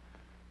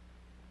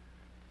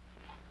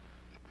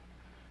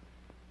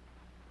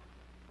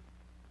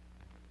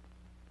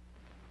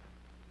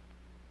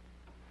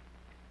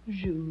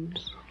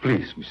 Jules.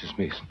 Please, Mrs.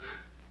 Mason.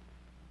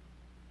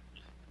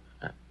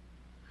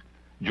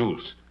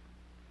 Jules,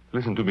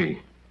 listen to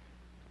me.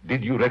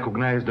 Did you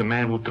recognize the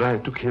man who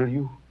tried to kill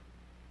you?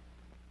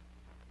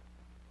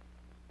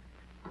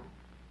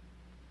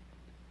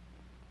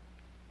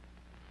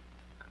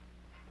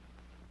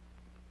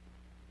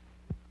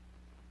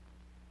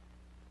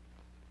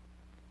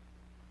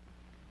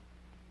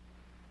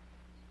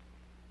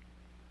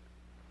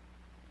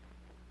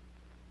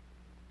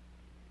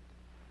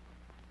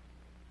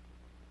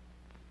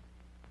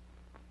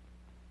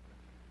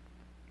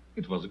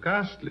 It was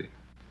ghastly.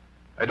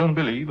 I don't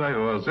believe I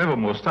was ever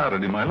more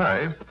startled in my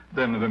life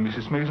than when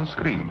Mrs. Mason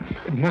screamed.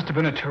 It must have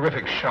been a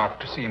terrific shock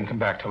to see him come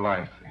back to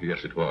life.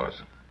 Yes, it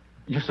was.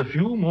 Just a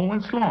few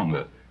moments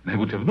longer, and I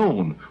would have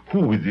known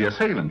who the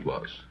assailant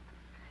was.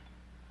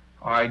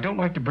 I don't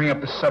like to bring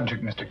up the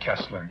subject, Mr.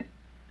 Kessler,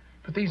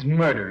 but these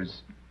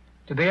murders,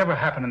 did they ever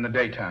happen in the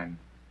daytime?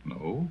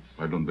 No,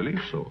 I don't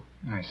believe so.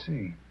 I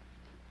see.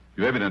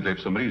 You evidently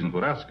have some reason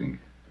for asking.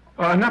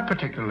 Not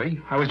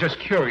particularly. I was just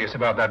curious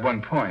about that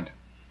one point.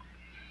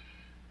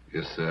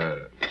 Yes,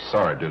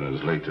 sorry dinner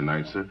is late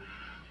tonight, sir.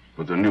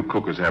 But the new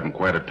cook is having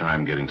quite a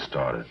time getting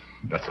started.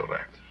 That's all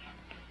right.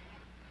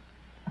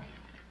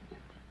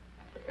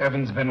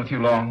 Evan's been with you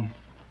long?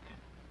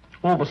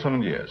 Over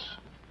 7 years.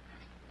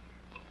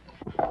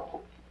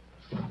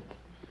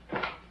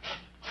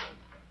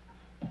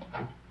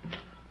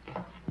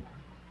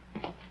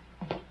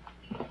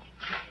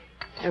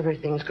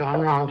 Everything's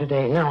gone wrong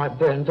today. Now I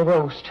burned the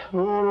roast.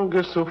 Oh, don't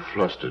get so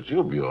flustered.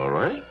 You'll be all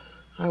right.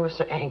 I was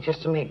so anxious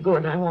to make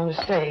good. I want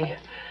to stay.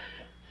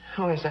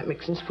 Oh, where's that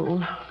mixing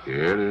spoon?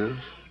 Here it is.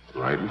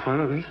 Right in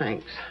front of you.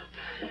 Thanks.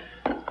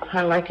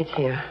 I like it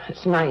here.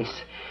 It's nice.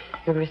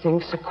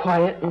 Everything's so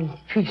quiet and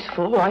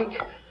peaceful,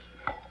 like.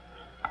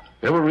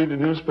 Ever read the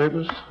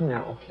newspapers?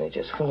 No, they're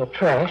just full of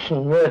trash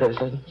and murders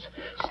and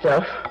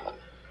stuff.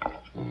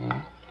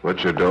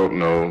 What you don't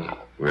know,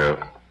 well,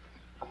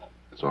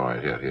 it's all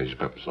right. Here's your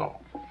pepper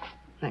salt.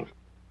 Thanks.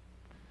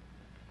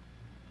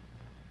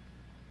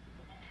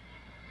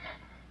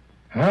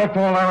 Well,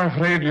 Paul, I'm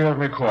afraid you have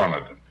me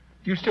cornered.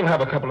 You still have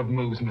a couple of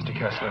moves, Mr.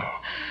 Kessler.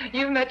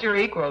 You've met your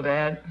equal,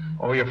 Dad.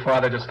 Oh, your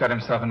father just got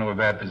himself into a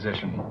bad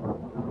position.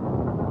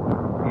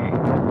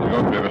 You're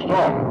going to be a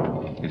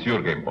storm. It's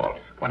your game, Paul.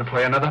 Want to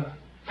play another?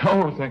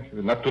 No, thank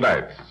you. Not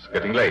tonight. It's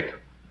getting late.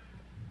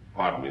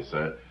 Pardon me,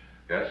 sir.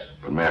 Yes?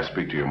 But may I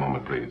speak to you a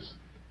moment, please?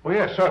 Oh,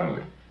 yes,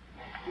 certainly.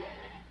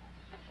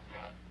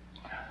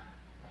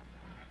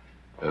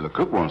 The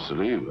cook wants to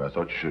leave. I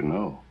thought you should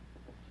know.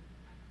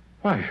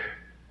 Why,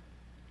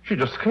 she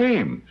just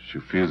came. She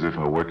feels as if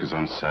her work is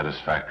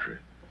unsatisfactory.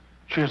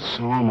 She had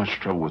so much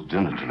trouble with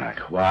dinner tonight.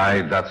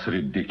 Why, that's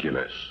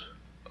ridiculous.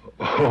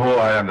 Oh,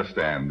 I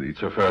understand. It's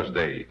her first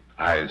day.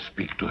 I'll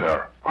speak to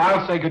her.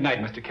 I'll say good night,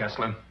 Mr.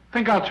 Kessler.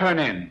 Think I'll turn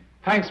in.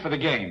 Thanks for the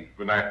game.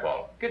 Good night,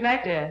 Paul. Good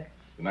night, Dad.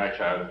 Good night,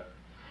 child.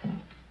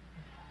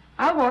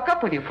 I'll walk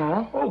up with you,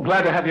 Paul. Oh,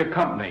 glad to have your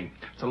company.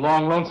 It's a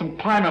long, lonesome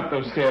climb up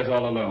those stairs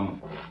all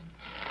alone.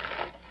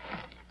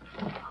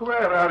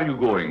 Where are you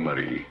going,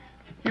 Marie?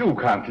 You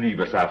can't leave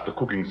us after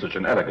cooking such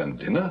an elegant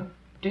dinner.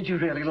 Did you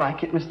really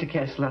like it, Mr.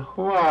 Kessler?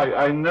 Why,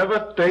 I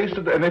never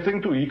tasted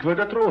anything to equal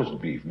that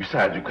roast beef.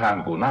 Besides, you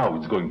can't go now.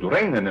 It's going to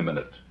rain in a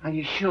minute. Are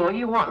you sure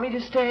you want me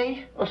to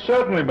stay? Oh,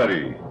 certainly,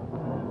 Marie.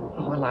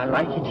 Well, I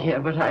like it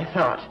here, but I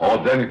thought...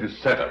 Oh, then it is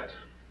settled.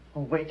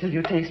 Oh, wait till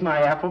you taste my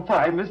apple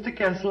pie, Mr.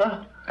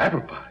 Kessler.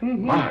 Apple pie?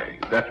 My,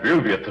 that will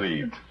be a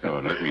treat. Oh,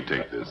 let me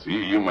take this.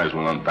 You might as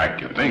well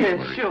unpack your things, Yes,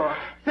 Marie. sure.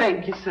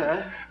 Thank you,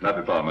 sir. Not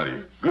at all,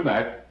 Marie. Good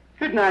night.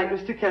 Good night,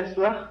 Mr.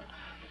 Kessler.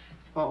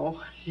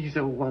 Oh, he's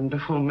a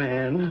wonderful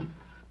man.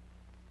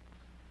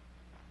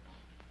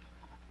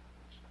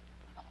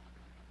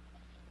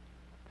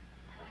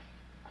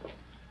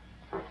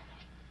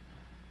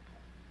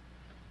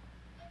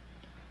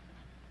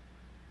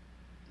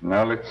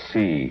 Now, let's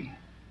see.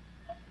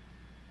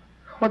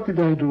 What did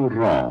I do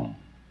wrong?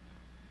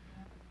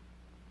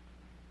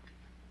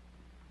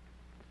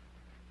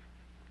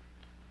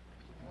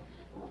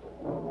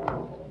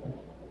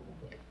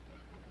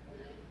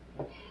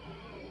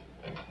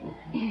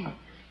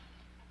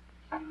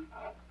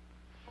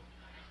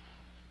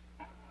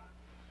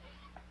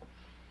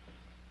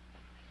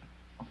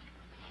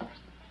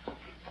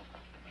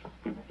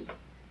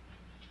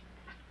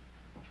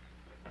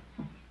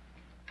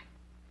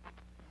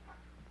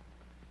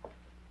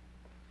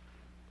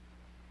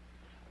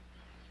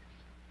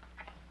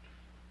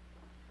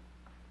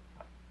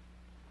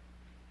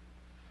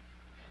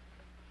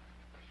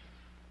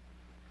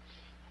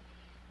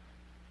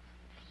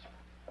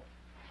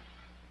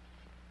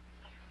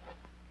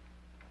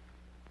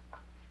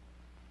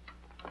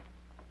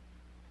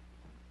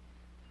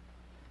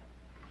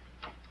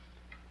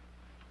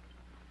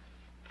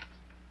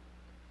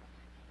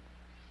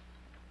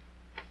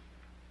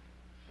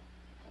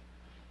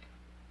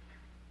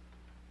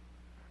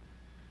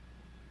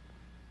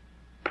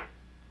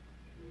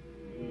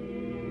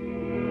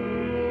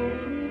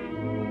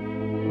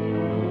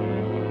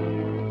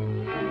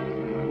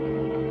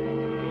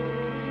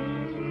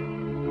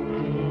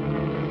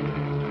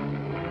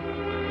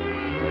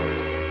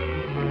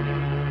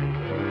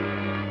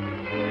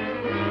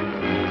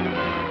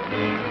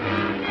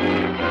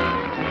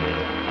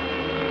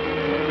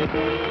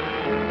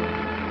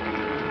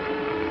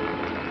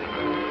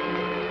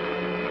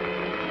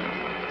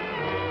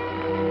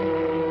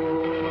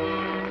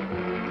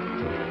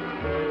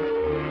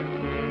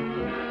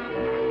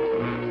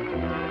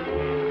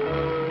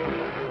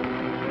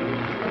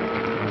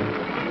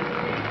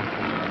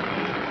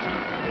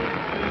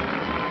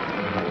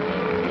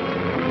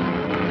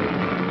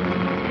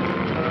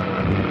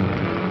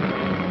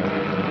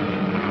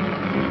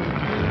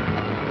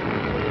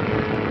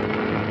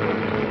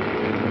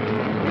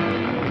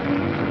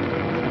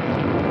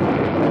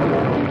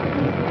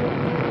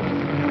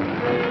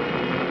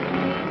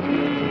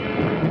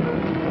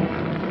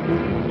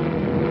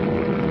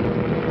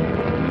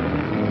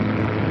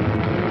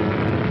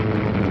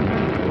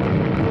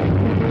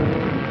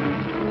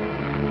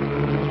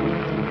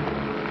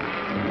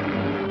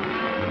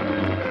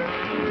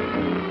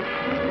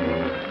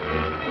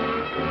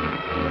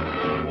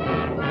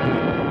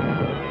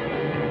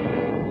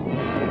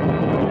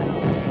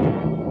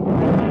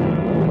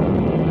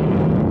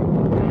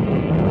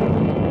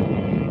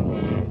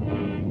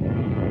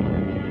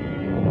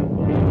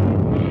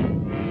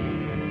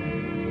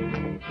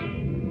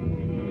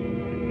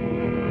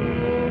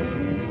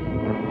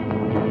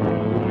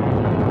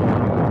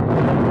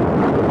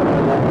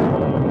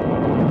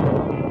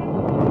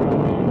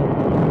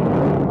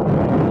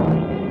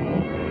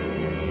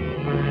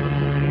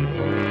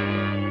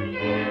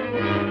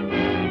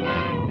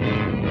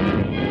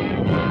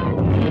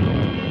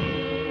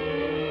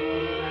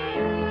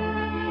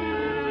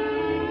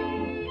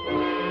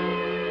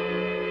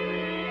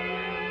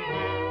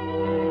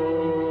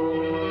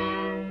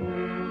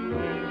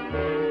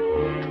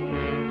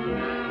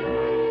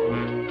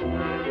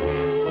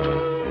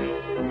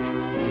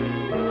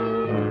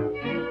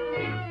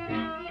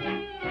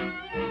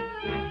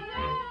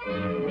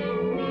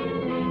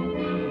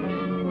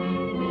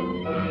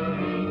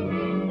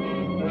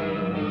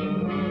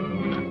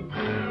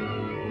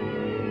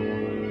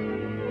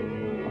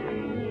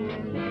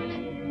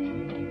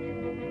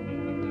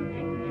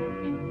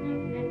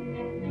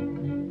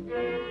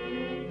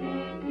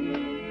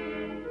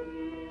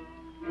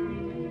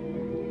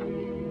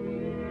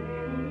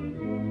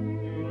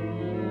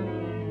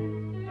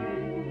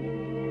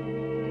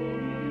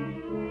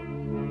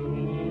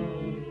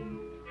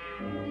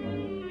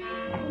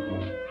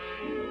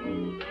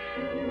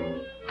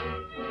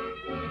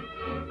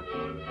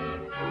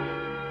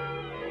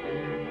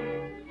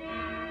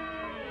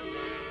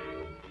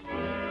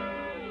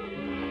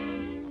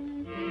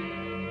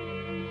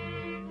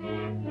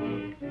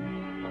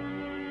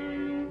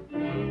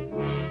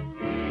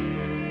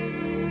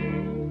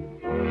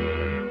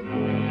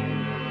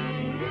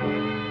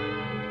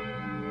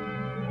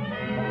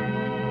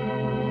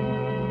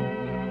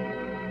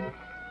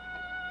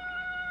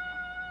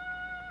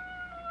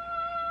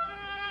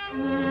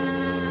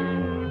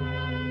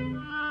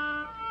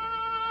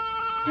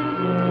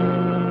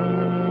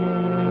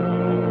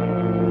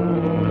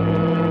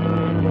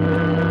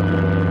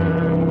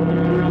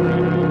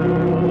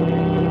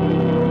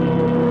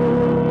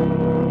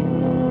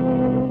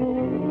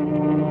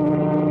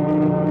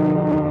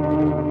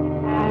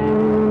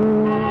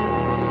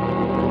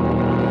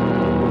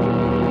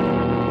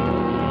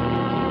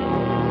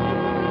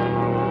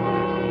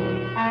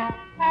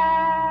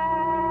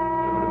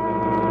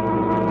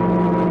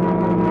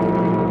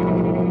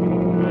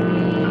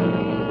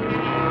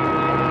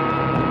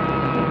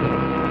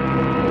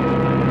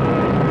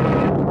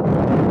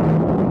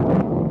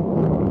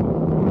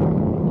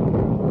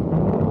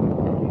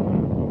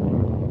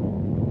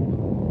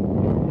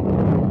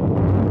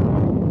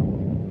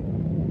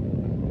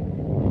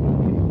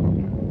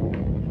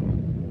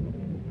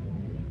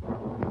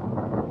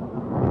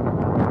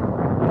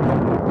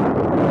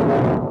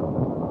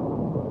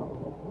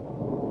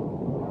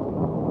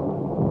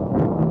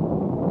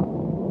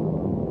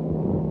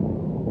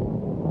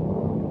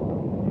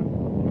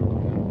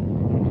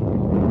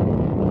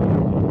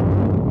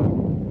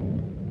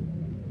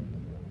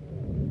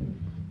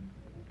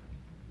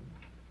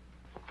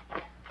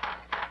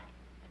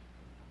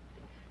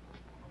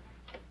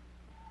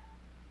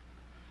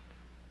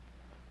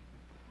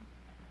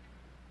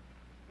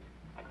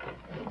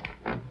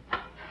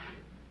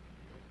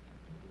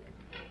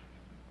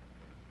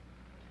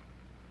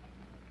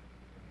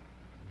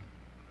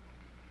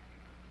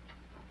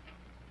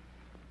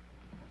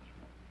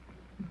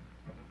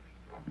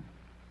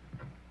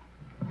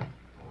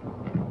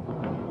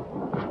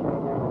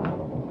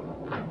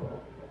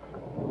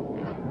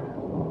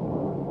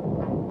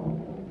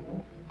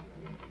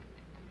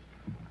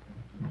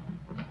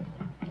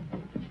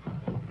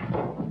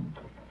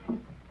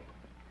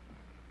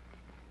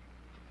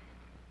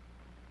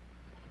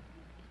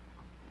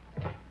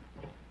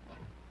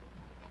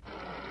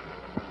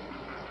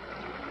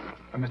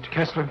 Mr.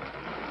 Kessler.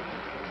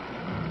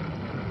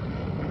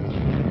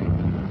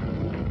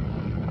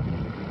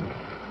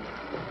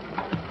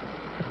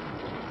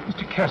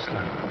 Mr.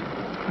 Kessler,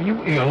 are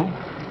you ill?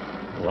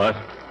 What?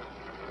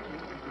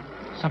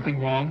 Something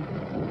wrong?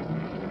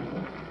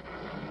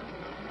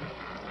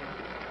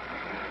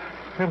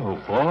 Hello,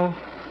 Paul.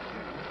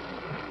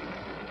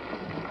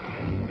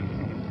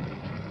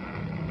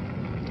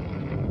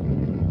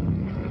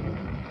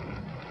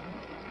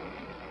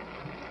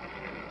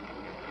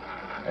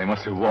 I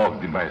must have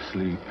walked in my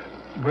sleep.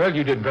 Well,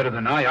 you did better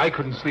than I. I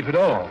couldn't sleep at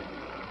all.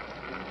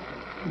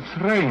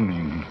 It's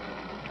raining.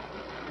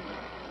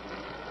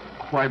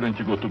 Why don't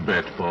you go to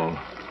bed, Paul?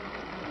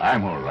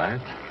 I'm all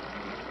right.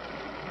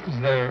 Is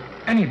there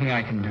anything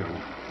I can do?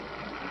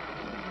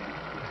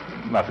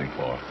 Nothing,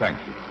 Paul. Thank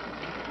you.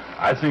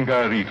 I think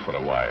I'll read for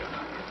a while.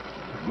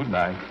 Good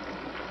night.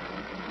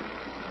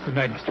 Good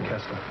night, Mr.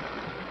 Kessler.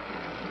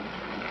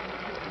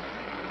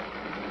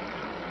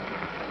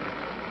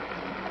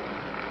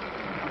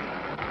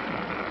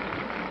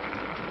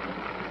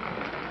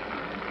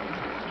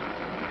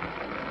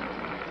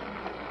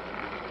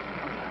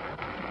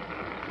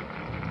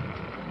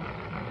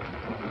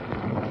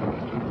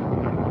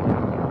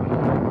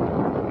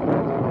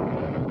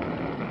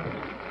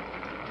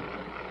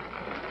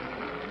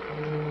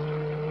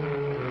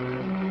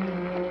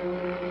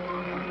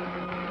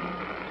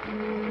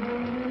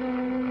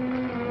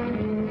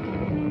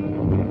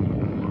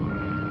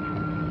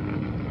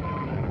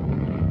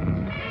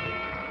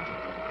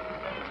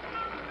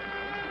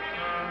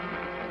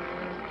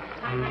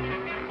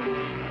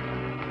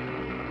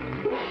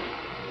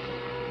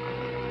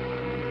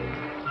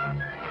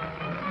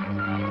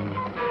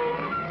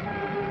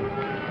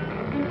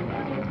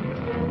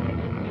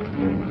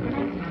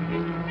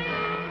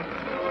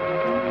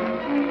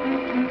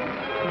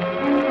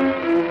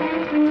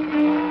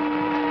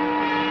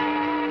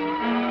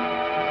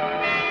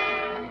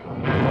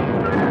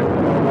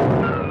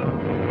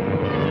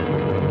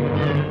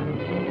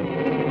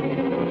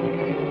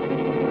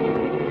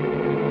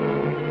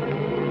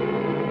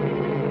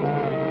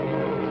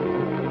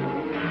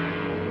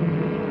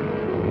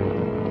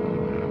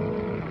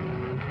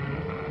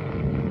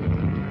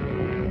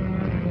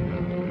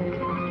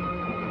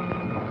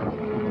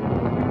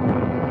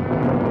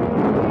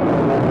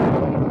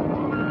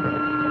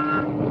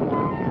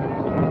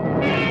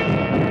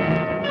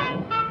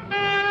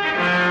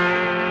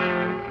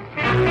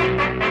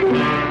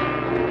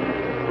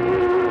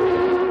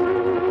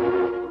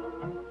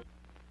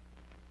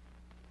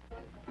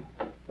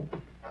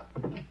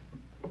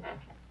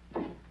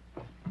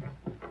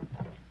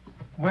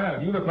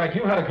 Well, you look like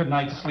you had a good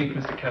night's sleep,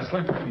 Mr.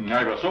 Kessler.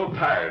 I was so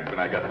tired when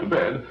I got to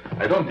bed,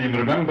 I don't even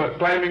remember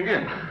climbing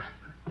in.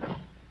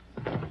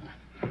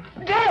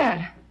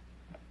 Dad!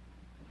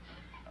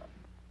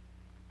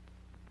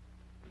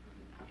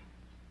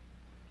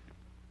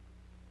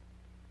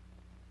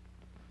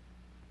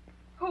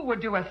 Who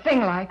would do a thing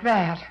like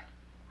that?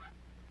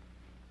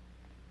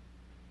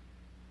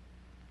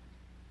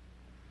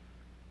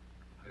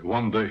 I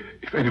wonder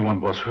if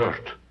anyone was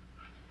hurt.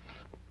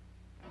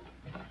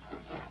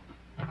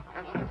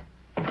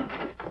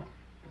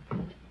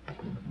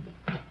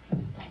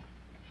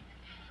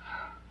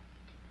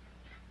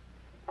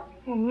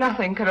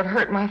 Nothing could have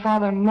hurt my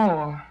father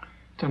more.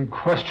 It's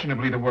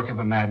unquestionably the work of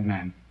a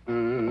madman.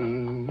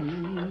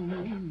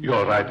 You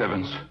all right,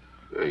 Evans?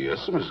 Yes,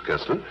 sir, Mr.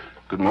 Kessler.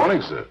 Good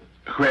morning, sir.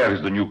 Where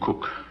is the new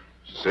cook?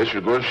 She says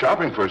she'll go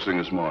shopping first thing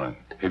this morning.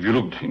 Have you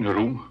looked in your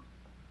room?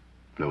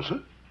 No,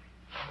 sir.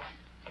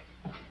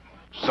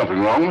 Something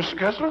wrong, Mr.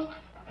 Kessler?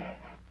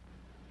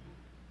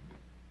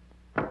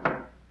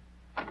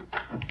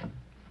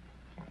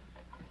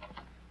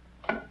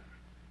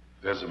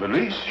 There's a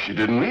valise. She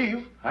didn't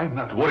leave. I'm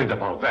not worried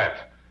about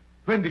that.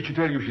 When did she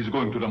tell you she's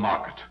going to the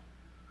market?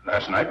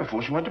 Last night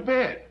before she went to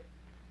bed.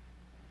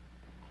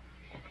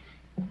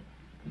 Do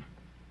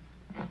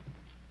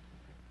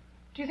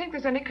you think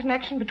there's any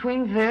connection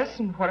between this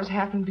and what has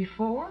happened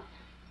before?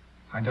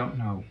 I don't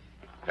know.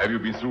 Have you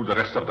been through the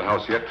rest of the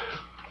house yet?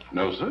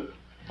 No, sir.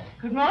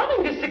 Good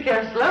morning, Mr.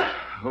 Kessler.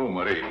 Oh,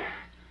 Marie.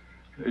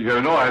 You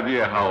have no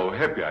idea how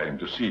happy I am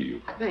to see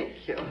you.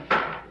 Thank you.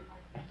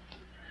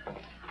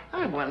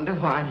 I wonder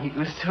why he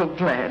was so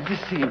glad to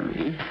see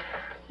me.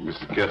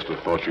 Mr. Kessler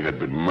thought you had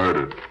been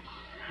murdered.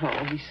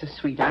 Oh, he's so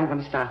sweet. I'm going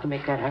to start to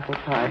make that apple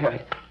pie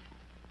right.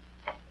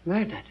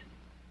 Murdered?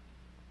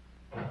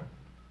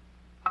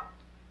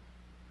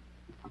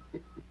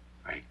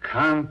 I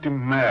can't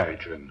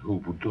imagine who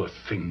would do a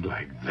thing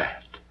like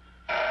that.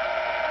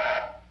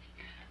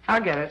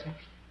 I'll get it.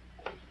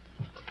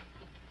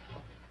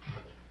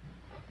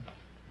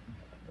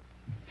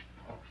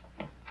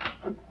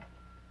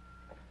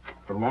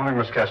 Good morning,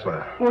 Miss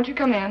Kessler. Won't you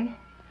come in?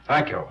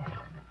 Thank you.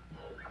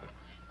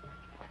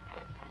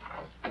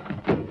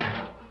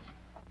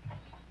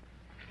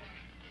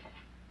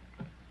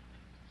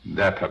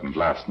 That happened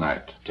last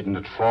night. Didn't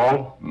it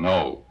fall?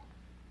 No.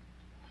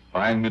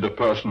 Find me the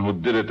person who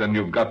did it and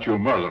you've got your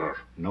murderer.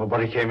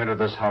 Nobody came into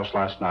this house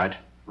last night.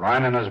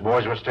 Ryan and his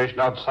boys were stationed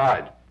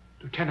outside.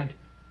 Lieutenant,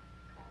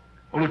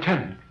 Oh,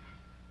 Lieutenant.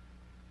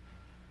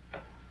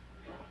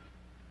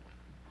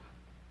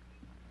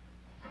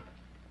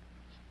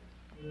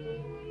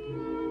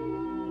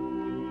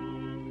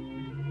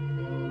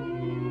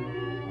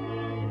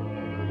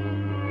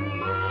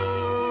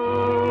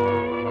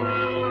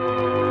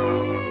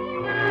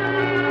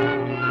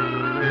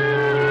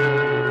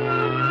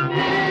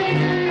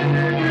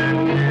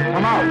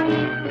 Come out.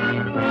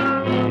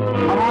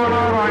 Come on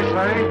out, I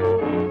say.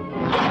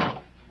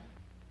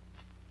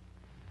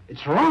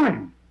 It's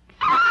rhyme.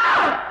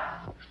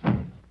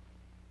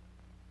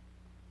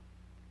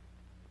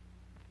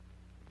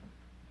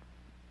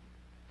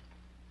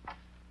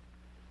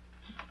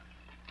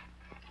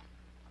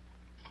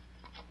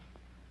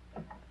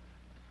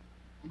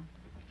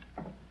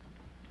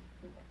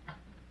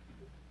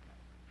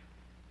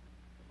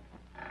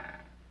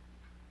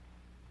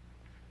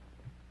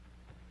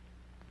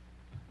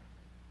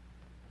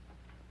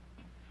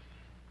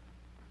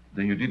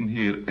 Then you didn't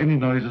hear any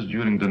noises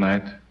during the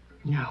night?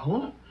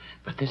 No,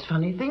 but there's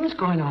funny things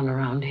going on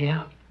around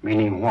here.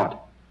 Meaning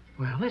what?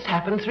 Well, this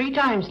happened 3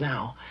 times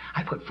now.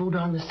 I put food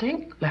on the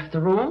sink, left the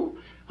room.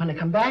 When I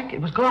come back,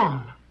 it was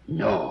gone.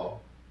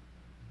 No.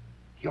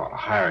 You ought to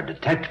hire a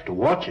detective to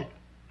watch it.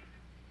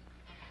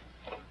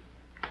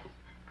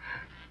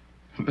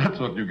 That's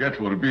what you get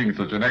for being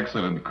such an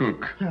excellent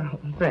cook. Oh,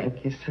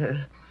 thank you,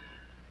 sir.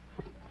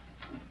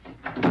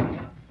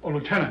 Oh,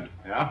 Lieutenant.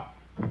 Yeah?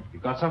 You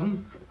got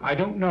something? I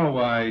don't know.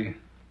 I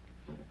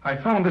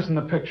found this in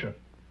the picture.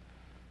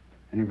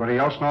 Anybody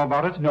else know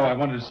about it? No, I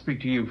wanted to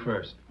speak to you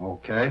first.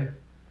 Okay.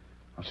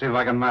 I'll see if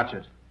I can match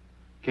it.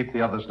 Keep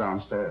the others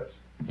downstairs.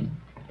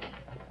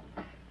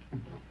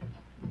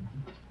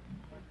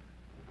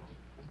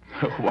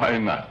 Why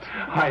not?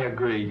 I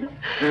agree.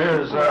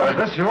 Is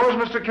this yours,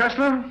 Mr.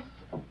 Kessler?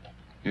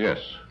 Yes.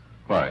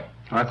 Why?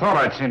 I thought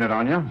I'd seen it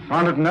on you.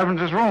 Found it in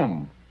Evans's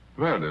room.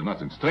 Well, there's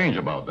nothing strange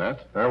about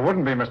that. There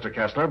wouldn't be, Mr.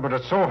 Kessler, but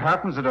it so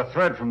happens that a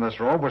thread from this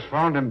robe was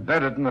found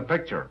embedded in the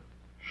picture.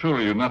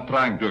 Surely you're not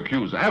trying to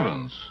accuse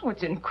Evans. Oh,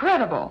 it's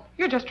incredible.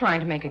 You're just trying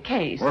to make a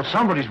case. Well,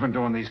 somebody's been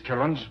doing these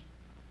killings.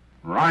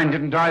 Ryan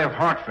didn't die of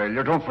heart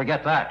failure. Don't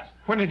forget that.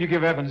 When did you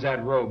give Evans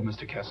that robe,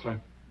 Mr. Kessler?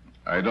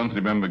 I don't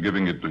remember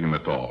giving it to him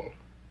at all.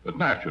 But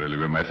naturally,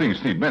 when my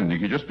things need mending,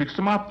 he just picks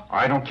them up.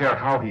 I don't care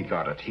how he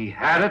got it. He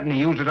had it and he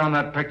used it on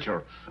that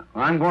picture.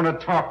 I'm going to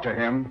talk to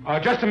him.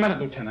 Just a minute,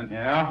 Lieutenant.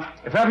 Yeah?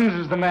 If Evans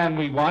is the man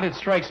we want, it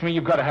strikes me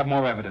you've got to have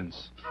more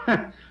evidence.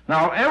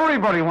 Now,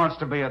 everybody wants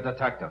to be a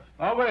detective.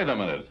 Oh, wait a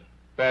minute.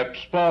 Perhaps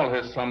Paul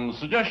has some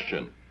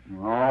suggestion.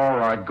 All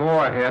right,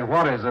 go ahead.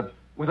 What is it?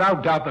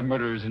 Without doubt, the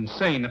murderer is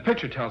insane. The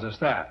picture tells us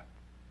that.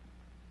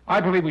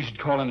 I believe we should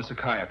call in a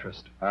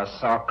psychiatrist. A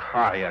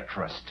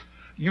psychiatrist?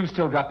 You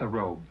still got the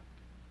robe.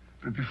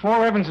 But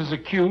before Evans is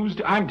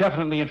accused, I'm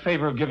definitely in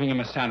favor of giving him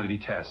a sanity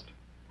test.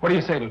 What do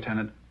you say,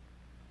 Lieutenant?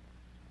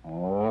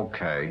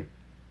 Okay.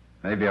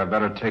 Maybe I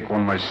better take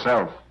one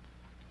myself.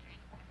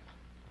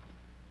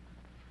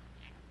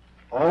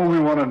 All we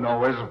want to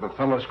know is if the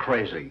fellow's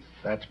crazy.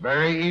 That's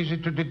very easy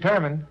to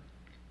determine.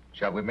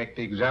 Shall we make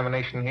the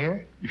examination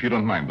here? If you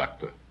don't mind,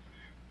 Doctor.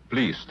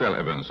 Please tell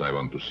Evans I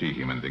want to see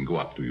him and then go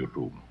up to your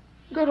room.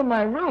 Go to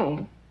my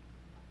room.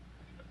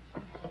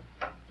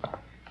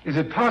 Is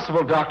it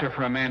possible, Doctor,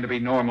 for a man to be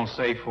normal,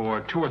 say,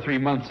 for 2 or 3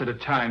 months at a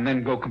time,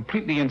 then go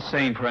completely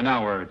insane for an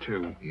hour or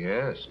two?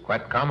 Yes,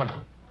 quite common.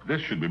 This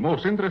should be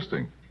most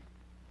interesting.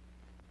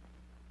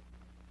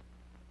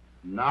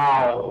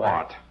 Now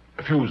what?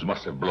 A fuse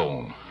must have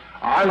blown.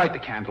 I light the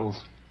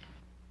candles.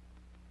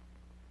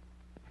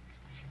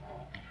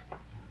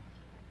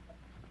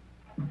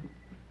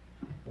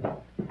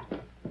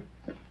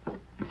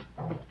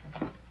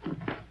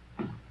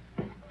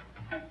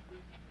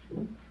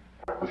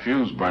 The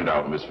fuse burned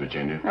out, Miss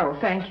Virginia. Oh,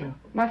 thank you.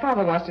 My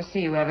father wants to see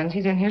you, Evans.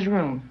 He's in his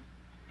room.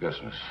 Yes,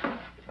 miss.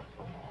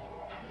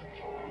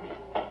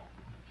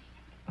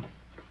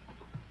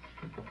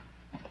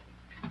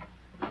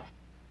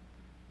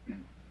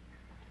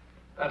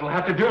 That'll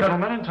have to do,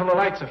 gentlemen, until the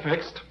lights are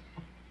fixed.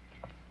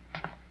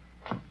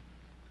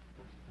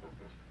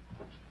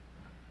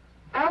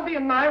 I'll be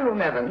in my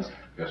room, Evans.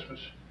 Yes, miss.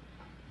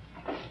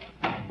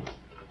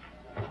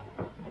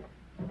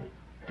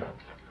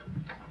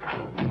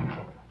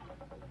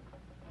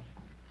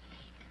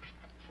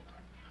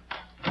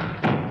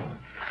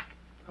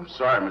 I'm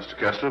sorry, Mr.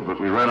 Kessler, but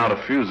we ran out of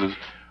fuses.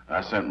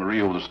 I sent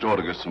Marie over to the store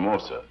to get some more,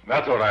 sir.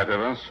 That's all right,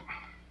 Evans.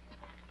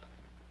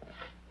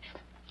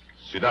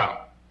 Sit down.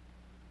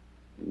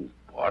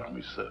 Pardon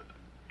me, sir.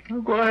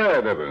 Oh, go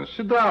ahead, Evans.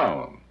 Sit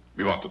down.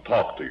 We want to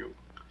talk to you.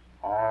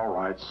 All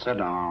right, sit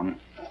down.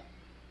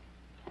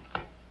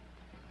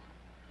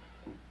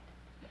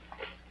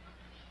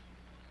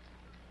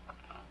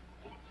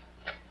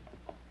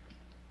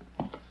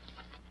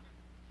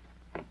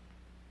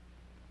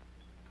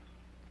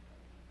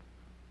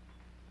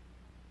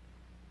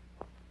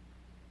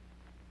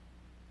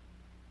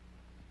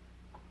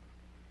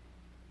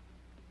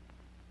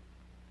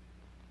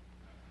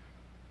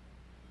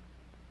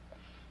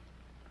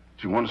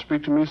 Do you want to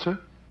speak to me, sir?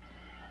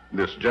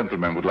 This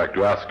gentleman would like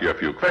to ask you a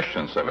few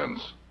questions,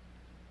 Evans.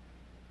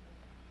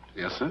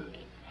 Yes, sir?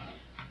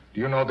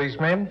 Do you know these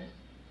men?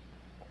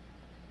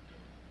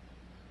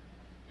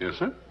 Yes,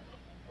 sir?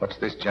 What's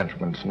this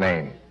gentleman's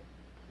name?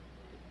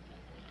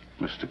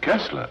 Mr.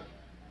 Kessler.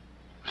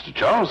 Mr.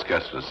 Charles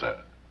Kessler,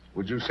 sir.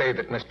 Would you say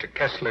that Mr.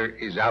 Kessler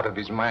is out of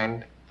his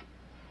mind?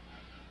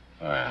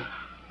 I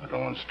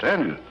don't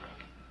understand you.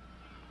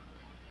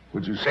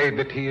 Would you say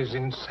that he is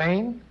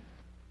insane?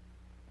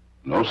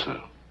 No,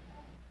 sir.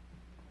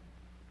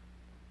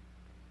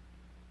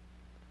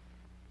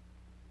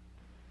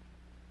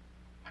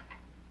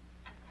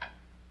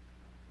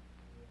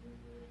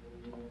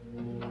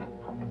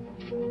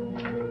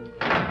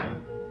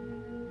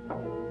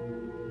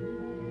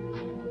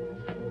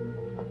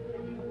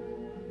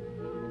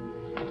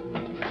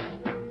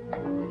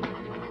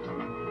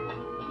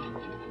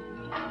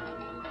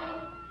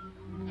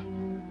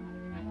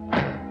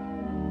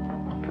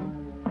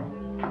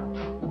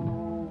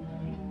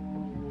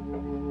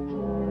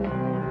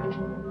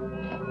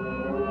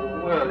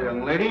 Well,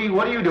 young lady,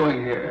 what are you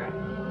doing here?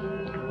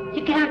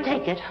 You can't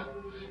take it.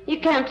 You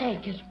can't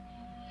take it.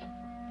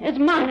 It's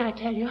mine, I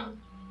tell you.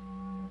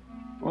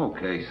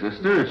 Okay,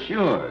 sister, it's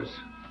yours.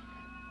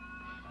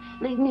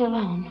 Leave me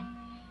alone.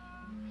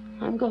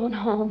 I'm going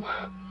home.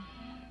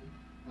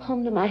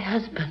 Home to my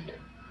husband.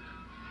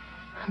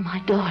 And my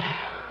daughter.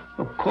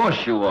 Of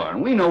course you are,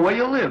 and we know where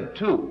you live,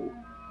 too.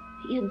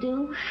 You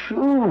do?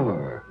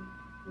 Sure.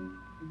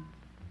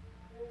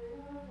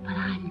 But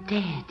I'm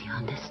dead, you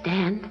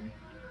understand?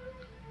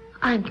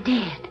 I'm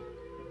dead.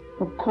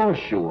 Of course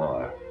you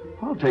are.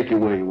 I'll take you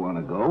where you want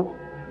to go.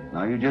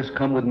 Now you just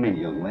come with me,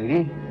 young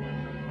lady.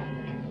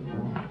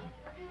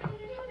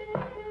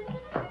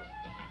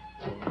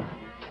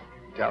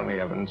 Tell me,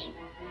 Evans,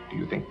 do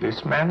you think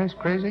this man is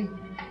crazy?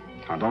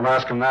 Now, don't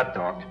ask him that,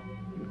 Doc.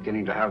 I'm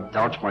beginning to have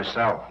doubts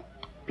myself.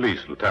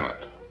 Please, Lieutenant.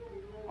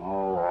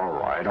 Oh, all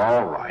right,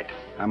 all right.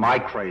 Am I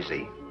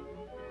crazy?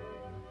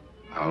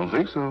 I don't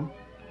think so.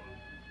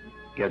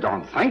 You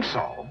don't think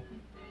so?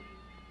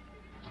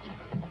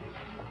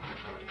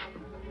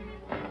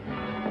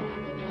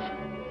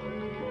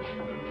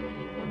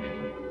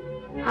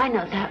 I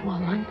know that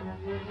woman.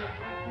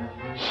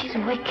 She's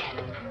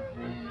wicked.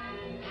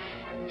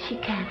 She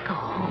can't go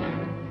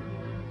home.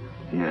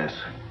 Yes.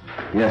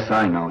 Yes,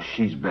 I know.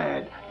 She's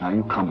bad. Now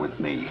you come with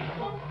me.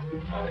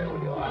 There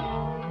we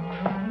are.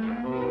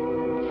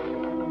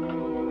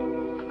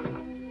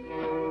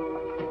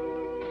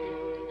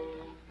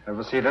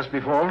 Ever see this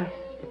before?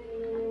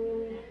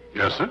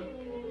 Yes, sir?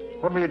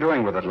 What were you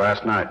doing with it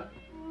last night?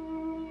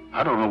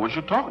 I don't know what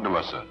you're talking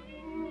about, sir.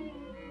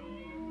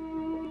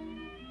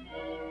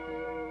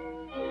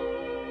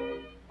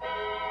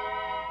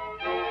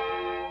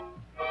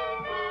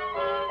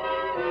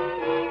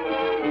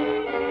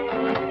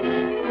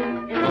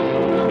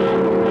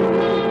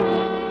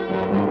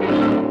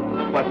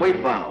 What we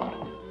found.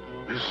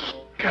 Miss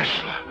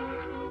Kessler.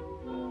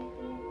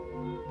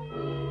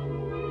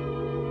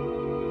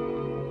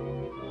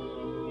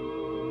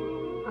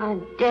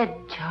 I'm dead,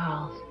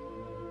 Charles.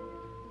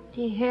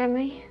 Do you hear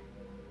me?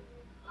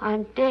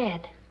 I'm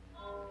dead.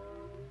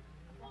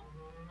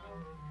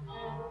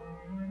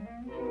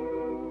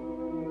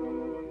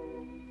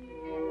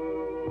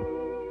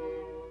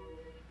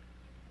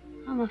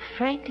 I'm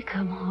afraid to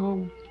come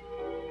home.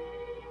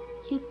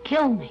 You'd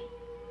kill me.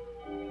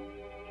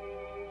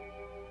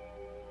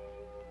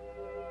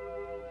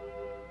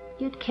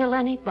 You'd kill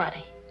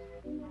anybody.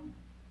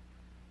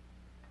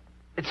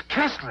 It's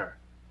Kessler.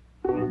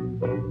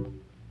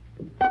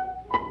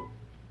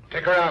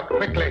 Take her out,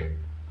 quickly.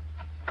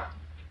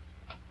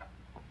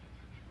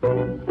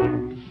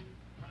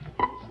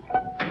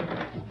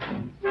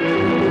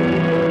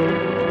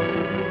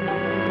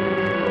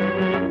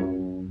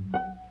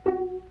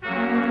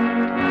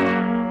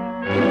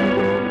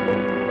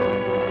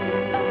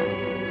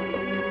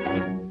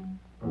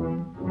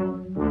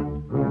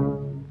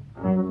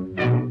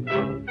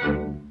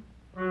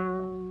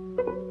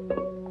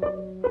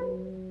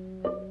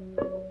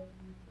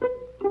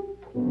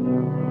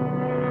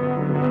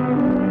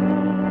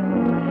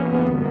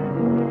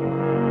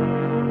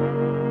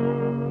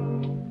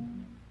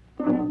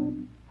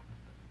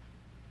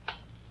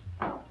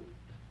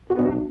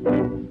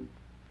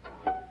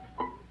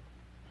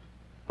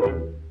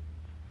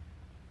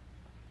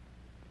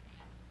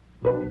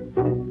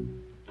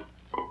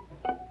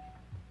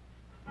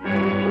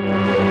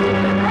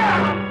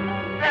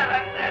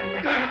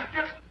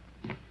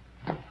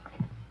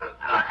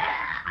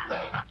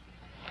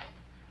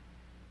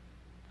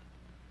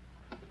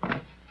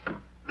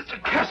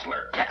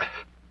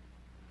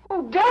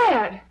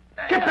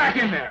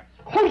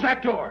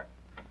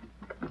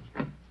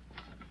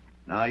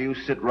 Now you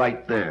sit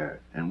right there,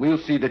 and we'll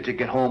see that you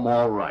get home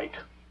all right.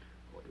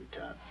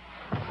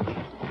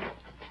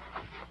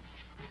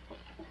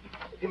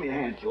 Give me a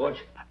hand, George.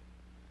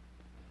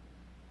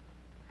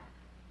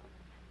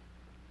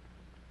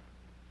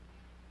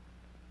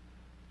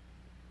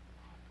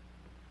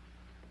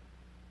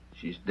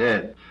 She's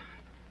dead.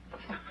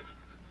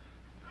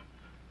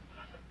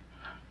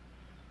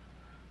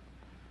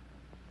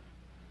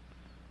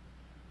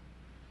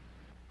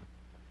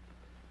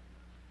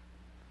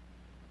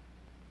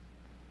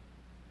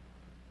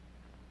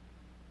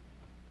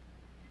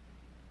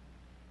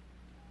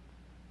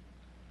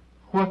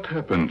 What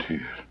happened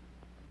here?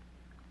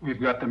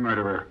 We've got the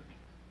murderer.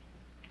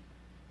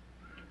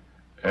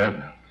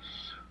 Evans.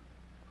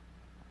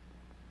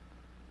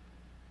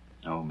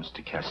 No,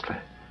 Mr.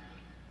 Kessler.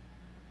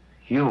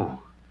 You.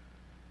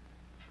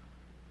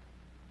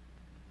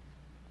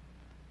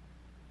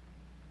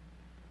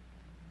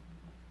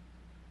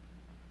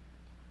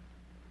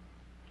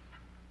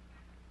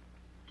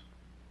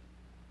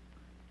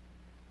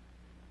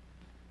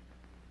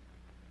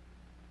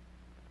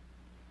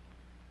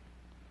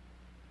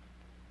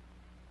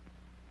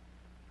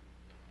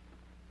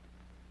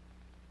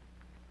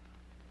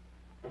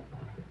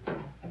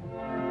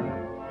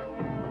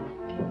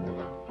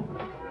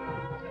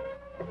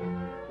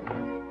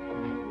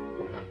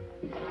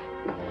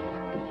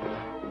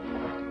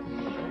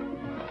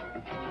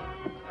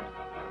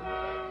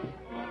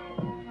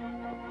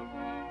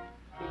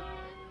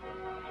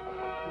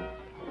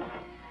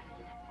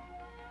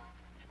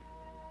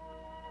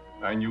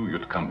 I knew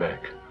you'd come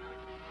back.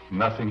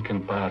 Nothing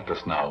can part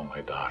us now,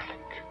 my darling.